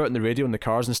 because they hear about it in the radio in the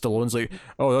cars, and Stallone's like,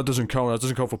 "Oh, that doesn't count. That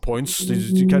doesn't count for points.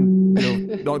 You can't,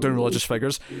 knock down religious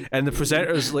figures." And the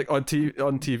presenter's like on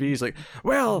TV is like,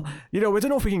 "Well, we don't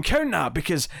know if we can count that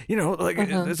because like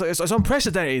it's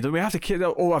unprecedented. We have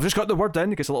to. Oh, I've just got the word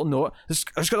in. It gets a little note. I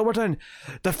just got the word in.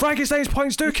 The Frankenstein's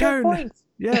points do count. Points.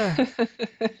 Yeah."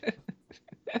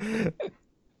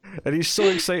 And he's so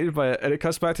excited by it, and it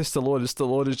cuts back to Stallone, and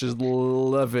Stallone is just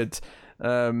livid.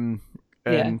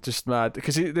 And just mad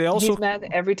because he's mad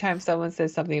every time someone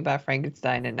says something about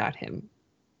Frankenstein and not him.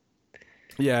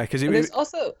 Yeah, because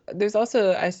there's also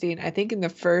a scene I think in the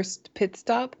first pit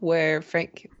stop where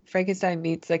Frankenstein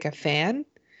meets like a fan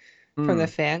from the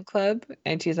fan club,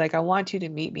 and she's like, "I want you to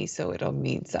meet me so it'll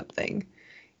mean something."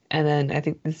 And then I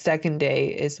think the second day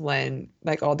is when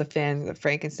like all the fans of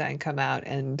Frankenstein come out,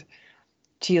 and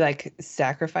she like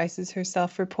sacrifices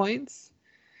herself for points.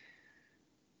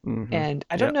 Mm-hmm. And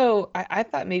I don't know. I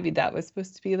thought maybe that was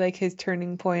supposed to be like his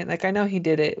turning point. Like I know he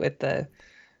did it with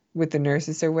the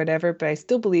nurses or whatever, but I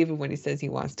still believe him when he says he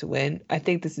wants to win. I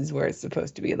think this is where it's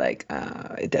supposed to be like,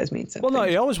 it does mean something. Well, no,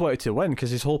 he always wanted to win because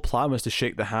his whole plan was to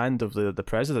shake the hand of the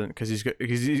president because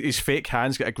his fake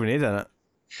hand's got a grenade in it.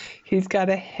 He's got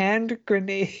a hand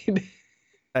grenade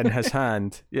in his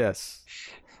hand. Yes.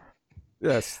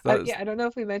 Yes. I don't know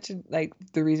if we mentioned like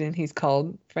the reason he's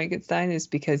called Frankenstein is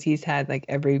because he's had like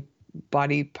every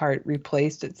body part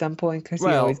replaced at some point because he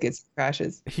always gets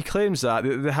crashes. He claims that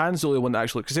the hand's the only one that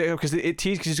actually because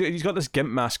he's got this gimp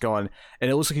mask on and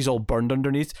it looks like he's all burned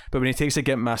underneath. But when he takes the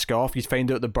gimp mask off, you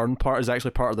find out the burn part is actually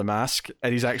part of the mask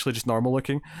and he's actually just normal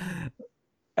looking.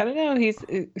 I don't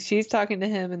know. She's talking to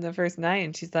him in the first night,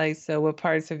 and she's like, "So what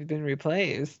parts have been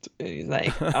replaced?" And he's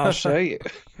like, "I'll show you."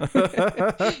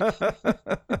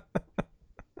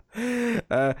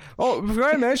 Oh, before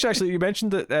I mention, actually, you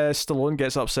mentioned that Stallone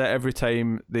gets upset every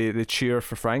time they cheer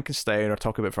for Frankenstein or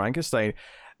talk about Frankenstein.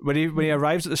 When he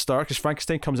arrives at the start, because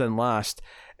Frankenstein comes in last,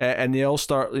 and they all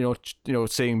start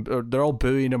saying, or they're all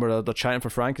booing him, or they're chanting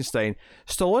for Frankenstein.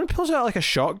 Stallone pulls out like a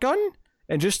shotgun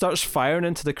and just starts firing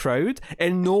into the crowd,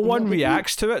 and no one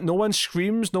reacts to it. No one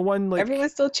screams. No one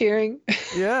Everyone's still cheering.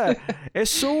 Yeah,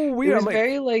 it's so weird. It was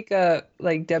very like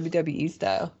WWE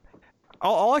style.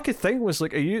 All I could think was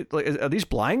like, are these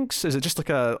blanks? Is it just like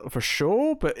a for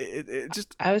show? But it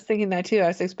just. I was thinking that too. I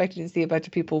was expecting to see a bunch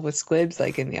of people with squibs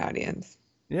like in the audience.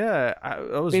 Yeah,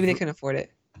 I was. Maybe they couldn't afford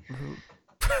it.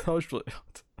 I was really.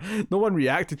 No one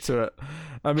reacted to it.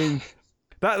 I mean,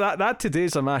 that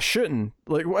today's a mass shooting.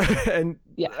 Like, and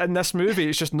in this movie,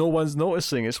 it's just no one's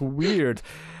noticing. It's weird.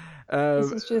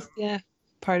 This is just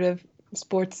part of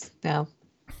sports now.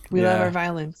 We love our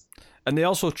violence. And they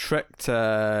also tricked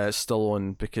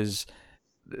Stallone because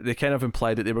they kind of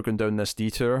implied that they were going down this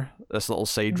detour, this little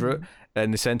side route,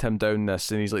 and they sent him down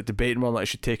this, and he's like debating whether or not he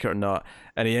should take it or not,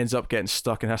 and he ends up getting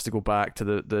stuck and has to go back to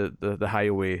the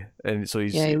highway, and so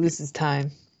he loses time.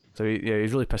 So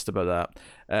he's really pissed about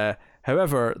that.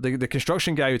 However, the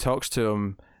construction guy who talks to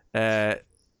him,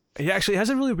 he actually has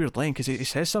a really weird line because he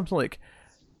says something like,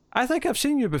 "I think I've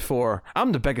seen you before.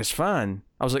 I'm the biggest fan."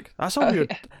 I was like, that's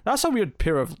a weird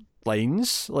pair of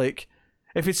lines. Like,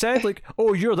 if he'd said like,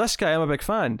 "Oh, you're this guy, I'm a big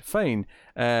fan," fine.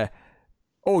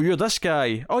 "Oh, you're this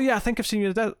guy. Oh yeah, I think I've seen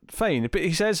you." Fine. But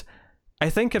he says,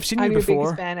 "I think I've seen you before." I'm your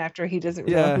biggest fan after he doesn't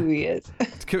know who he is.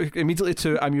 Immediately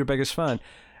to, "I'm your biggest fan."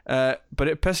 But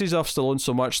it pisses off Stallone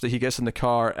so much that he gets in the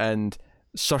car and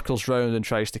circles round and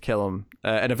tries to kill him,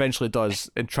 and eventually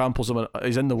does, and tramples him.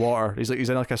 He's in the water. He's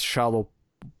in like a shallow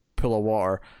pool of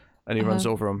water, and he runs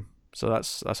over him. So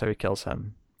that's how he kills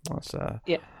him.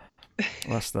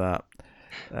 That's that.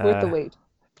 With the weight.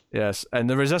 Yes, and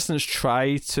the Resistance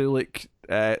try to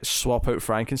swap out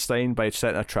Frankenstein by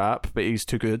setting a trap, but he's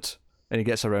too good, and he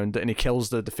gets around it, and he kills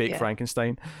the fake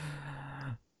Frankenstein.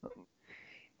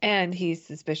 And he's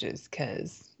suspicious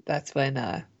because that's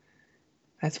when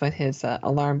his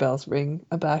alarm bells ring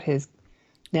about his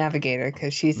navigator,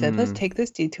 because she said, "Let's take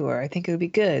this detour. I think it would be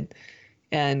good,"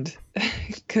 and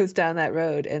goes down that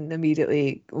road and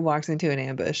immediately walks into an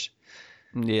ambush.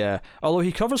 Yeah, although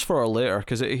he covers for her later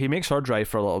because he makes her drive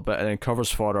for a little bit and then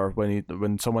covers for her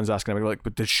when someone's asking him like,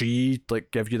 "But did she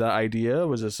give you that idea?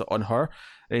 Was this on her?"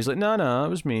 And he's like, "No, it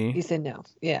was me." He said no.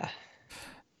 Yeah.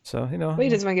 So he doesn't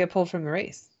want to get pulled from the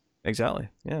race. Exactly.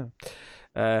 Yeah.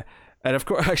 And of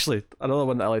course, actually, another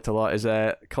one that I liked a lot is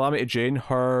Calamity Jane.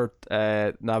 Her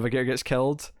navigator gets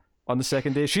killed on the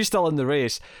second day. She's still in the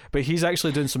race, but he's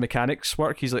actually doing some mechanics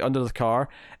work. He's under the car,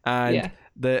 and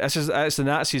it's the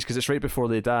Nazis, because it's right before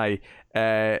they die.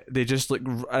 They just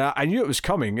I knew it was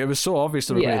coming. It was so obvious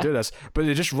they were going to do this, but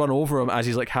they just run over him as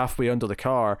he's halfway under the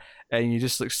car, and you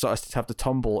just sort of have to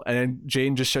tumble. And then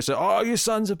Jane just shouts out, "Oh, you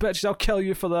sons of bitches! I'll kill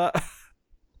you for that."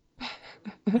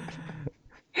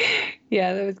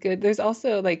 Yeah, that was good. There's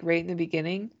also right in the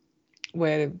beginning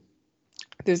where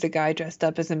there's a guy dressed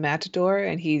up as a matador,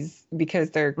 and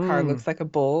because their car looks like a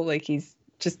bull, he's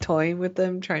just toying with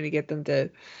them, trying to get them to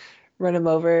run him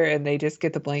over, and they just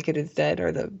get the blanket instead,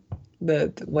 or the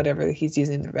whatever he's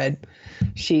using, the red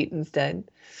sheet instead.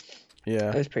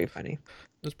 Yeah, it was pretty funny.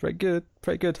 It was pretty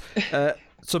good.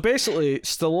 So basically,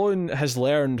 Stallone has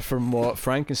learned from what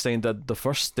Frankenstein did the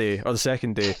first day or the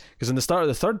second day, because in the start of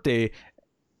the third day,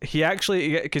 he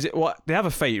actually, because they have a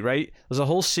fight, right? There's a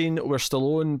whole scene where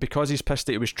Stallone, because he's pissed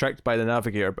that he was tricked by the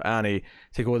navigator, Annie,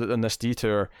 to go on this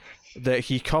detour, that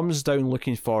he comes down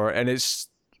looking for her, and it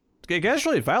gets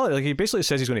really violent. He basically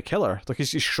says he's going to kill her.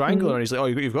 He's strangling her, and he's like, "Oh,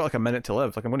 you've got a minute to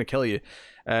live. I'm going to kill you."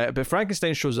 But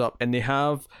Frankenstein shows up, and they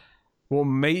have what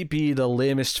might be the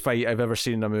lamest fight I've ever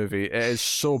seen in a movie. It is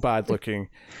so bad looking.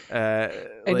 I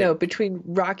know, between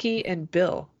Rocky and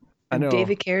Bill and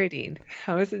David Carradine.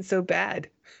 How is it so bad?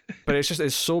 But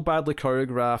it's so badly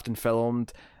choreographed and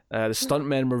filmed. The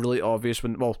stuntmen were really obvious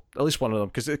at least one of them,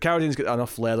 because Carradine's got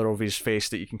enough leather over his face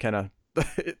that you can kind of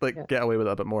get away with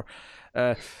it a bit more.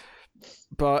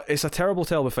 But it's a terrible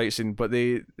fight scene. But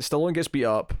Stallone gets beat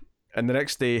up, and the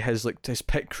next day his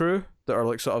pit crew that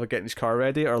are sort of getting his car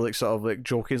ready are sort of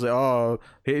joking. He's like, "Oh,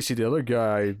 hate to see the other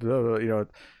guy," blah, blah,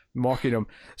 mocking him.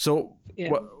 So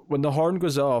when the horn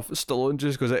goes off, Stallone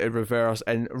just goes out in reverse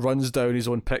and runs down his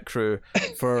own pit crew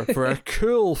for a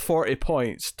cool 40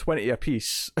 points, 20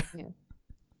 apiece. Yeah.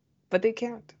 But they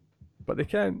can't.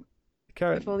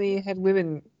 If only had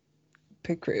women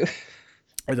pit crew. It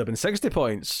would have been 60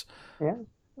 points. Yeah.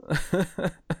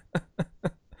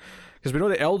 Because we know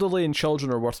the elderly and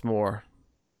children are worth more.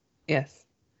 Yes.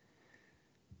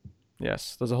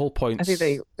 Yes, there's a whole points I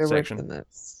think they're section. worth the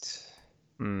most.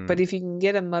 But if you can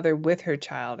get a mother with her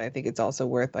child, I think it's also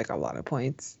worth like a lot of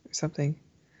points or something.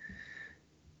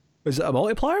 Is it a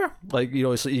multiplier? Like, you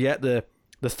know, so you get the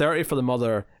 30 for the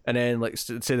mother, and then like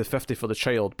say the 50 for the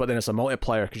child, but then it's a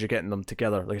multiplier because you're getting them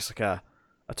together. Like it's like a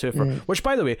twofer. Which,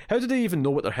 by the way, how do they even know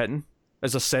what they're hitting?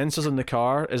 Is there sensors in the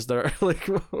car? Is there like?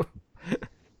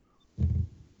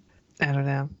 I don't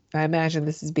know. I imagine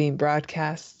this is being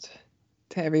broadcast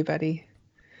to everybody.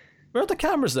 Where are the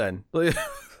cameras then? Like...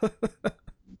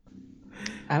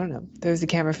 I don't know. There's a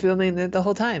camera filming the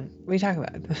whole time. What are you talking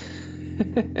about?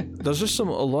 There's just some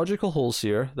logical holes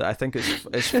here that I think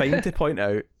it's fine to point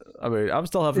out. I mean, I'm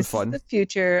still having fun. This is the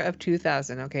future of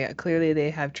 2000. Okay, clearly they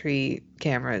have tree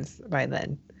cameras by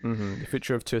then. The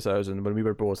future of 2000 when we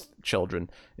were both children.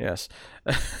 Yes.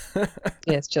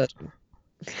 Yes, children.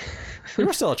 You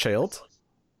were still a child.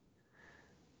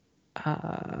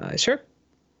 Sure.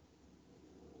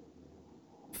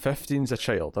 15's a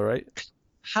child, all right?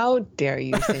 How dare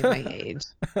you say my age?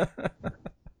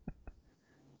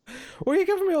 Well, you're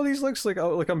giving me all these looks like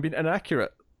I'm being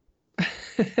inaccurate.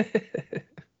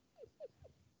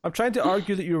 I'm trying to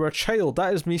argue that you were a child.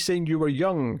 That is me saying you were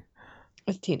young.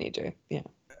 A teenager, yeah.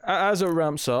 As it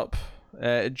ramps up,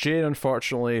 Jane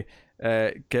unfortunately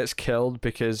gets killed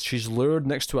because she's lured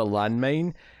next to a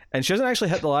landmine, and she doesn't actually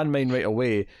hit the landmine right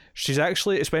away. She's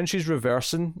actually, it's when she's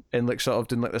reversing and like sort of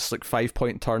doing like this like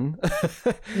 5-point turn,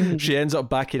 she ends up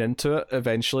backing into it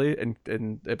eventually, and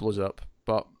it blows up.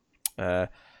 But I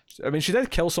mean, she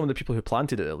did kill some of the people who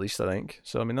planted it, at least, I think.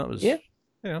 So I mean, that was you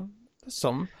know, that's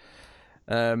something.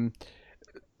 Stallone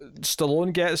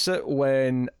gets it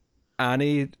when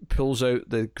Annie pulls out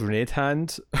the grenade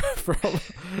hand from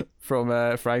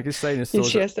Frankenstein and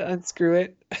she has to unscrew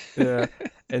it. Yeah,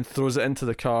 and throws it into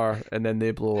the car, and then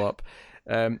they blow up.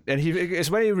 And it's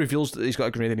when he reveals that he's got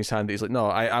a grenade in his hand that he's like, no,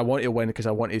 I want to win because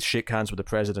I want to shake hands with the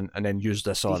president and then use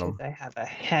this on him. I have a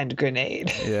hand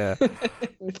grenade. Yeah.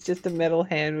 It's just a metal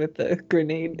hand with the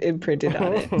grenade imprinted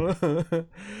on it.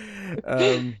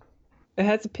 It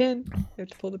has a pin. You have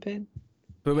to pull the pin.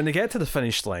 But when they get to the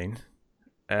finish line...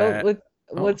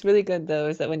 What's really good, though,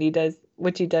 is that when he does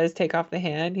take off the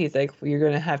hand, he's like, well, you're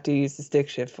going to have to use the stick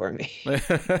shift for me. You're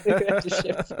going to have to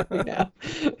shift for me now.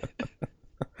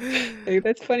 Like,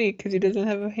 that's funny because he doesn't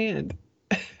have a hand.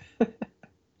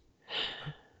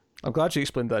 I'm glad you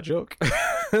explained that joke.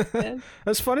 Yeah.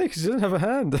 That's funny because he doesn't have a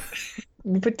hand.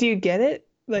 But do you get it?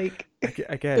 Like,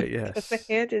 I get it, yes. Because the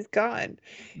hand is gone.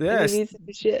 Yes. And he needs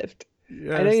to shift.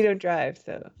 Yes. I know you don't drive,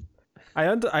 so. I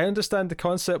understand the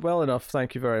concept well enough.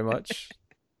 Thank you very much.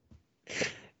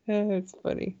 It's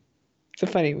funny. It's a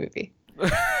funny movie.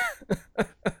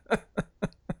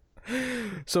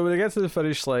 So when they get to the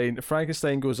finish line,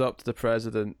 Frankenstein goes up to the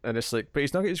president, and it's like, but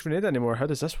he's not got his grenade anymore. How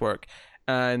does this work?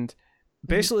 And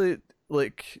basically,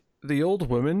 like, the old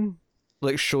woman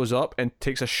like shows up and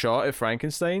takes a shot at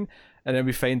Frankenstein, and then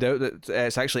we find out that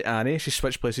it's actually Annie. She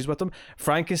switched places with him.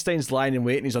 Frankenstein's lying in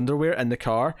wait in his underwear in the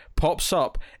car, pops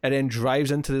up, and then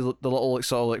drives into the little like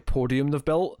sort of like podium they've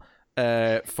built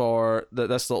for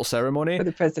this little ceremony. For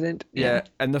the president. Yeah,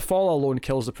 and the fall alone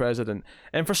kills the president.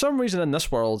 And for some reason in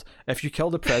this world, if you kill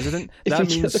the president, that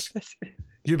means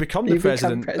you become the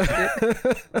president.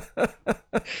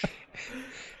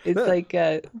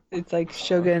 It's like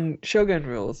Shogun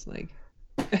rules, like.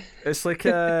 It's like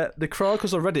the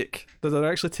Chronicles of Riddick. That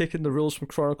they're actually taking the rules from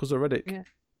Chronicles of Riddick. Yeah.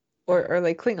 Or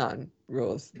like Klingon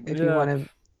rules. If you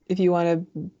want to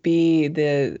be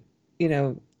the,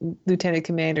 lieutenant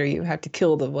commander, you have to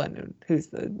kill the one who's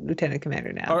the lieutenant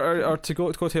commander now. Or to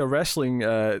go to a wrestling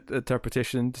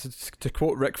interpretation, to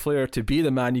quote Ric Flair, to be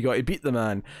the man, you got to beat the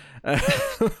man.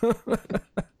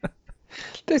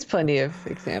 There's plenty of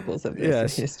examples of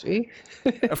this in history.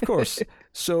 Of course.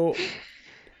 So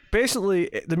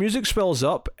basically, the music swells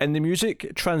up, and the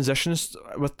music transitions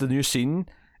with the new scene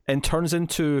and turns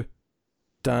into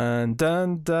dun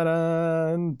dun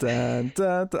dun dun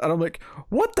dun, and I'm like,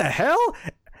 what the hell?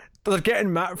 They're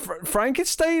getting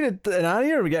Frankenstein and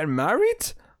Annie are getting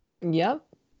married? Yep.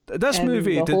 This and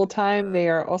movie the whole time they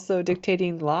are also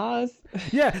dictating laws.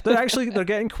 Yeah, they're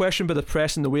getting questioned by the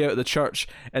press on the way out of the church,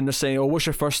 and they're saying, "Oh, what's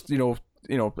your first, as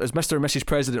Mr. and Mrs.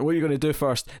 President, what are you going to do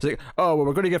first?" It's like, "Oh, well,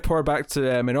 we're going to give power back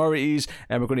to minorities,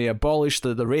 and we're going to abolish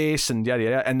the race, and yada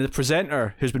yada." And the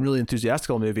presenter, who's been really enthusiastic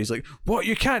all the movie, is like, "What?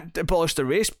 You can't abolish the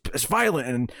race? It's violent,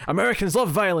 and Americans love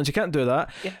violence. You can't do that."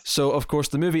 Yes. So, of course,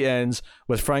 the movie ends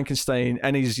with Frankenstein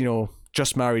in his,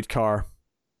 just married car,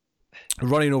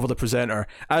 running over the presenter,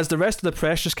 as the rest of the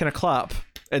press just kind of clap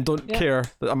and don't care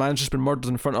that a man's just been murdered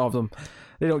in front of them.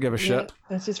 They don't give a shit.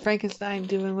 That's just Frankenstein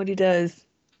doing what he does.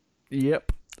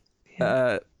 Yep.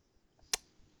 Yeah.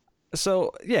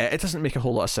 So, yeah, it doesn't make a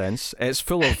whole lot of sense. It's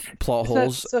full of plot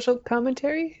holes. Social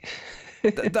commentary?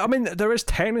 I mean, there is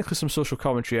technically some social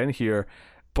commentary in here,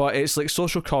 but it's like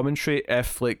social commentary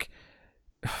if, like,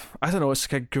 I don't know,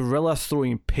 it's like a gorilla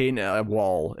throwing paint at a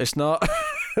wall. It's not...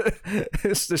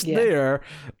 it's there,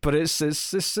 but it's you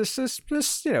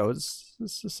know,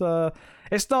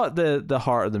 it's not the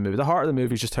heart of the movie. The heart of the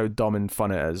movie is just how dumb and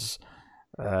fun it is.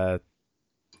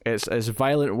 It's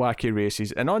violent, wacky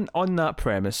races, and on that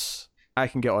premise, I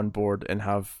can get on board and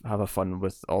have a fun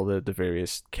with all the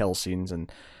various kill scenes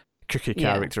and kooky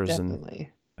characters and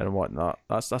whatnot.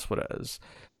 That's what it is.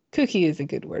 Kooky is a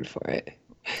good word for it.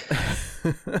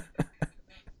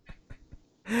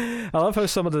 I love how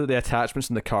some of the attachments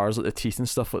in the cars, like the teeth and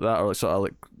stuff like that, are like sort of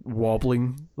like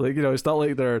wobbling. Like, you know, it's not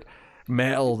like they're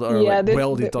metal that are like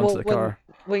welded onto the car.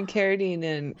 When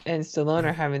Carradine and Stallone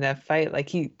are having that fight, like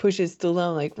he pushes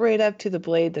Stallone like right up to the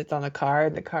blade that's on the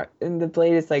car, and the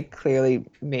blade is like clearly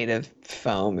made of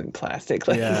foam and plastic.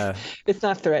 Like it's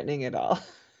not threatening at all.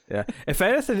 Yeah. If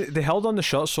anything, they held on the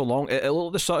shot so long, it looked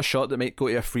like the sort of shot that might go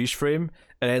to a freeze frame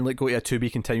and then like go to a to be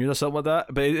continued or something like that.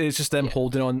 But it's just them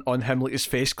holding on him, like his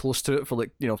face close to it for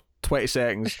like, 20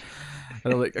 seconds.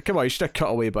 And I'm like, come on, you should have cut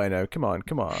away by now. Come on.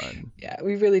 Yeah,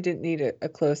 we really didn't need a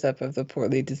close up of the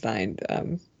poorly designed,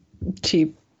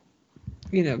 cheap,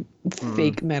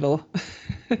 fake metal.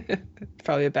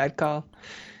 Probably a bad call.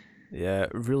 Yeah,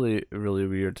 really, really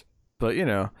weird. But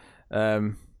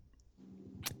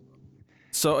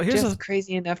so here's just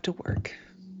crazy enough to work.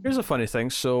 Here's a funny thing.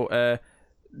 So,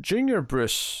 Junior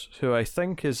Bruce, who I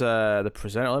think is the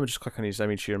presenter. Let me just click on his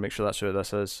image here and make sure that's who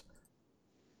this is.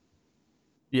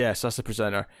 Yes, that's the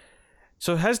presenter.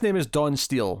 So his name is Don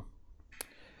Steele.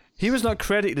 He was not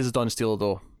credited as Don Steele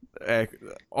though,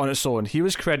 on its own. He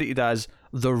was credited as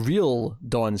the real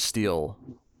Don Steele.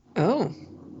 Oh,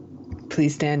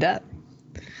 please stand up.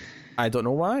 I don't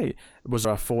know why. Was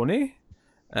there a phony?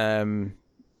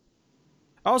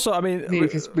 Also, I mean, maybe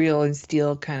because real and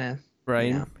steel kind of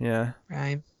rhyme. Yeah,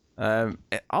 rhyme.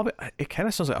 It kind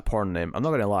of sounds like a porn name. I'm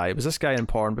not gonna lie. Was this guy in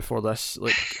porn before this?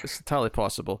 Like, it's entirely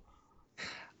possible.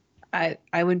 I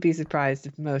wouldn't be surprised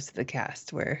if most of the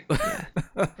cast were.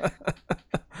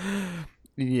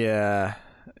 Yeah.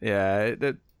 Yeah.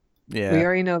 We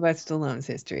already know about Stallone's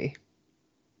history.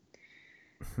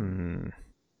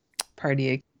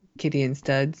 Party of Kitty and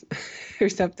Studs, or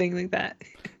something like that.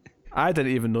 I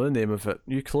didn't even know the name of it.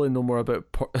 You clearly know more about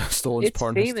Stallone's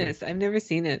porn history. It's famous. I've never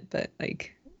seen it, but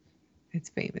it's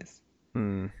famous.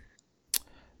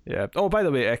 Yeah. Oh, by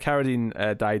the way,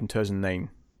 Carradine died in 2009.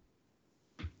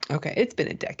 Okay, it's been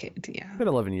a decade. Yeah, it's been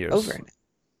 11 years. Over it.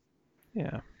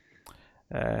 Yeah.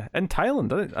 In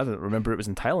Thailand, I didn't remember it was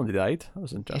in Thailand he died.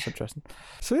 That's interesting.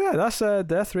 So yeah, that's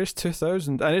Death Race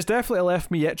 2000, and it's definitely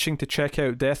left me itching to check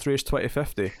out Death Race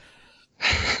 2050.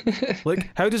 Like,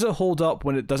 how does it hold up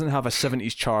when it doesn't have a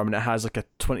 70s charm and it has like a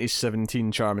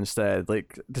 2017 charm instead?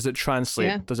 Like, does it translate?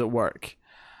 Yeah. Does it work?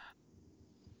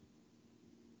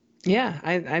 Yeah,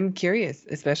 I'm curious,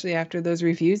 especially after those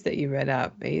reviews that you read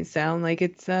out. They sound like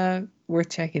it's worth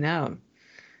checking out.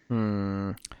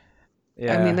 Yeah.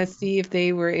 I mean, let's see if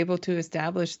they were able to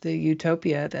establish the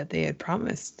utopia that they had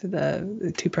promised to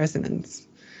the two presidents,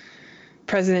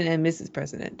 President and Mrs.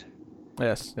 President.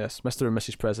 Yes, Mr. and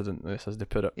Mrs. President, as they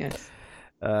put it. Yes.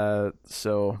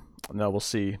 So, no, we'll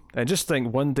see. And just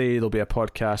think, one day there'll be a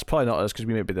podcast, probably not us because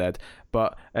we might be dead,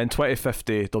 but in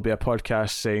 2050 there'll be a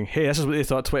podcast saying, hey, this is what they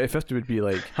thought 2050 would be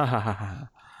like. Ha ha ha ha.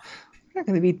 We're not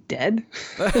going to be dead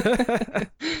by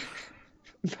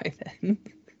then.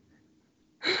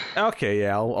 Okay,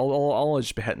 yeah, I'll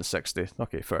just be hitting 60.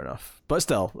 Okay, fair enough. But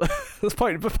still, the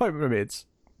point remains.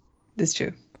 That's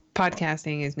true.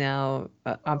 Podcasting is now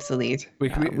obsolete.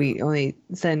 We only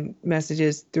send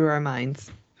messages through our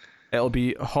minds. It'll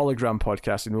be hologram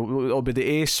podcasting. It'll be the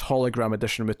Ace hologram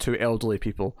edition with two elderly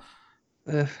people.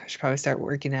 I should probably start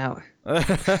working out.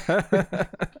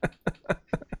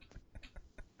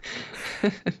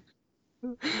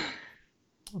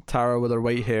 Tara with her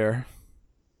white hair.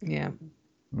 Yeah.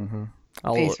 Mm-hmm.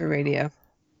 Face for radio.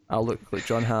 I'll look like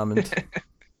John Hammond.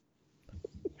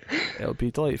 It'll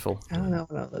be delightful. I don't know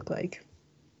what I'll look like.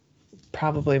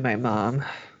 Probably my mom.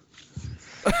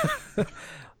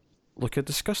 Look at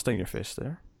disgust on your face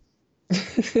there.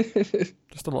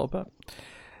 Just a little bit.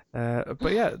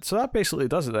 But yeah, so that basically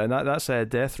does it then. That's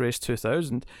Death Race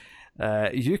 2000.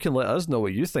 You can let us know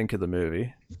what you think of the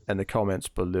movie in the comments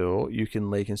below. You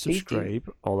can like and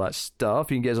subscribe, all that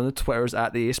stuff. You can get us on the Twitters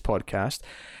at the Ace Podcast.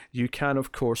 You can,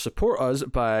 of course, support us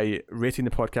by rating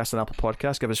the podcast on Apple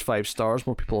Podcasts. Give us 5 stars.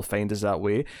 More people will find us that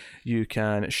way. You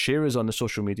can share us on the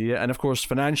social media. And, of course,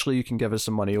 financially, you can give us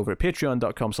some money over at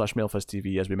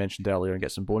patreon.com/MailFuzzTV, as we mentioned earlier, and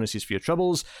get some bonuses for your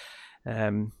troubles.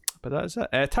 But that's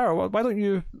it. Tara, why don't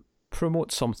you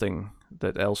promote something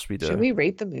that else we do? Should we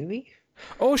rate the movie?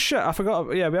 Oh, shit. I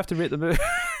forgot. Yeah, we have to rate the movie.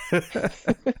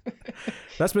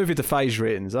 This movie defies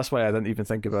ratings. That's why I didn't even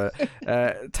think about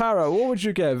it. Tara, what would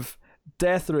you give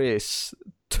Death Race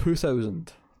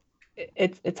 2000?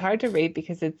 It's hard to rate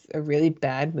because it's a really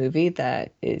bad movie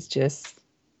that is just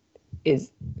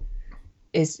just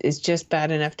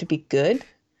bad enough to be good.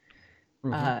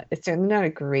 It's certainly not a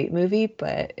great movie,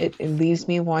 but it leaves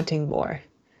me wanting more.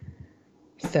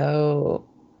 So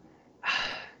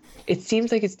it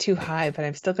seems like it's too high, but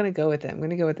I'm still going to go with it. I'm going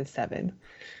to go with a 7.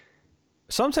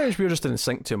 Sometimes we're just in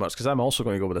sync too much, because I'm also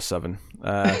going to go with a 7.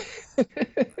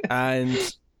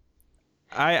 And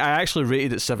I actually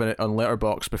rated it 7 on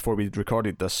Letterboxd before we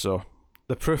recorded this, so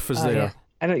the proof is there. Yeah.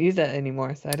 I don't use that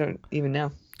anymore, so I don't even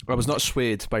know. I was not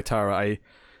swayed by Tara. I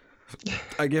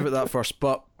gave it that first,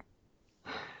 but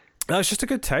no, it's just a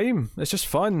good time. It's just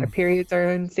fun. Our periods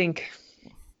are in sync.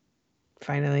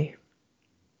 Finally.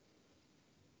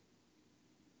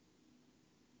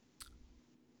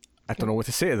 I don't know what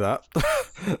to say to that.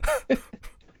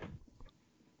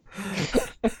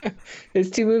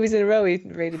 There's 2 movies in a row we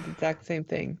rated the exact same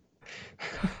thing.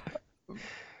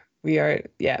 We are,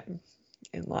 in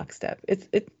lockstep. It's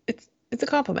a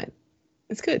compliment.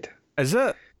 It's good. Is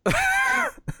it?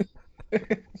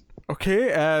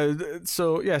 Okay.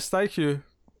 So yes, thank you,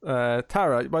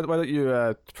 Tara. Why don't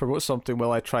you promote something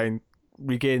while I try and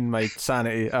regain my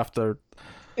sanity after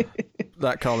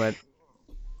that comment?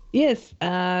 Yes.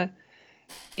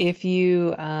 If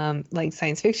you like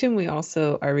science fiction, we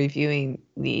also are reviewing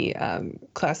the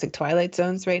classic Twilight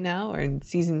Zones right now. We're in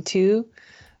season 2. You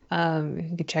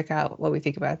can check out what we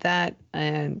think about that.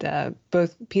 And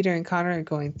both Peter and Connor are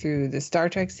going through the Star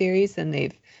Trek series, and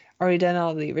they've already done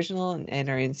all the original and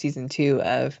are in season 2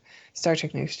 of Star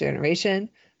Trek Next Generation.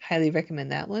 Highly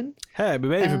recommend that one. Hey, we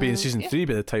might even be in season 3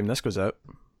 by the time this goes out.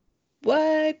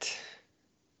 What?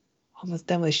 Almost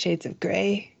done with Shades of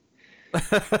Grey.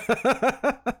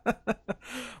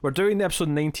 We're doing episode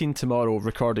 19 tomorrow,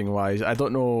 recording wise. I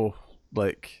don't know,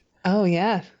 like. Oh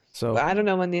yeah. So well, I don't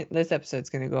know when this episode's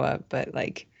gonna go up, but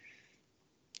like,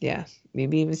 yeah,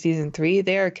 maybe even season 3.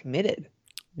 They are committed.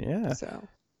 Yeah.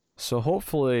 So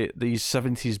hopefully these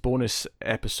 70s bonus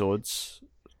episodes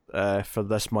for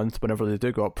this month, whenever they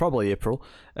do go up, probably April,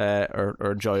 are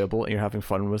enjoyable, and you're having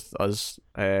fun with us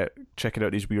checking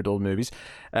out these weird old movies.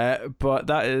 But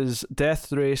that is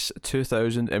Death Race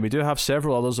 2000, and we do have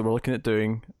several others that we're looking at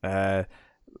doing. At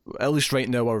least right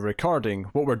now while we're recording.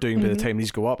 What we're doing by the time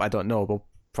these go up, I don't know. We'll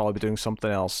probably be doing something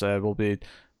else. We'll be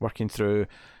working through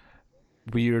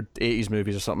weird 80s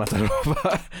movies or something, I don't know.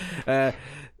 But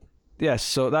yes,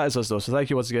 so that is us though. So thank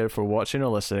you once again for watching or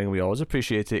listening. We always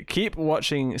appreciate it. Keep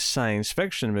watching science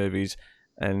fiction movies,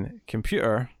 and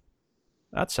computer,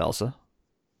 that's Elsa.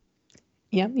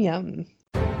 Yum yum.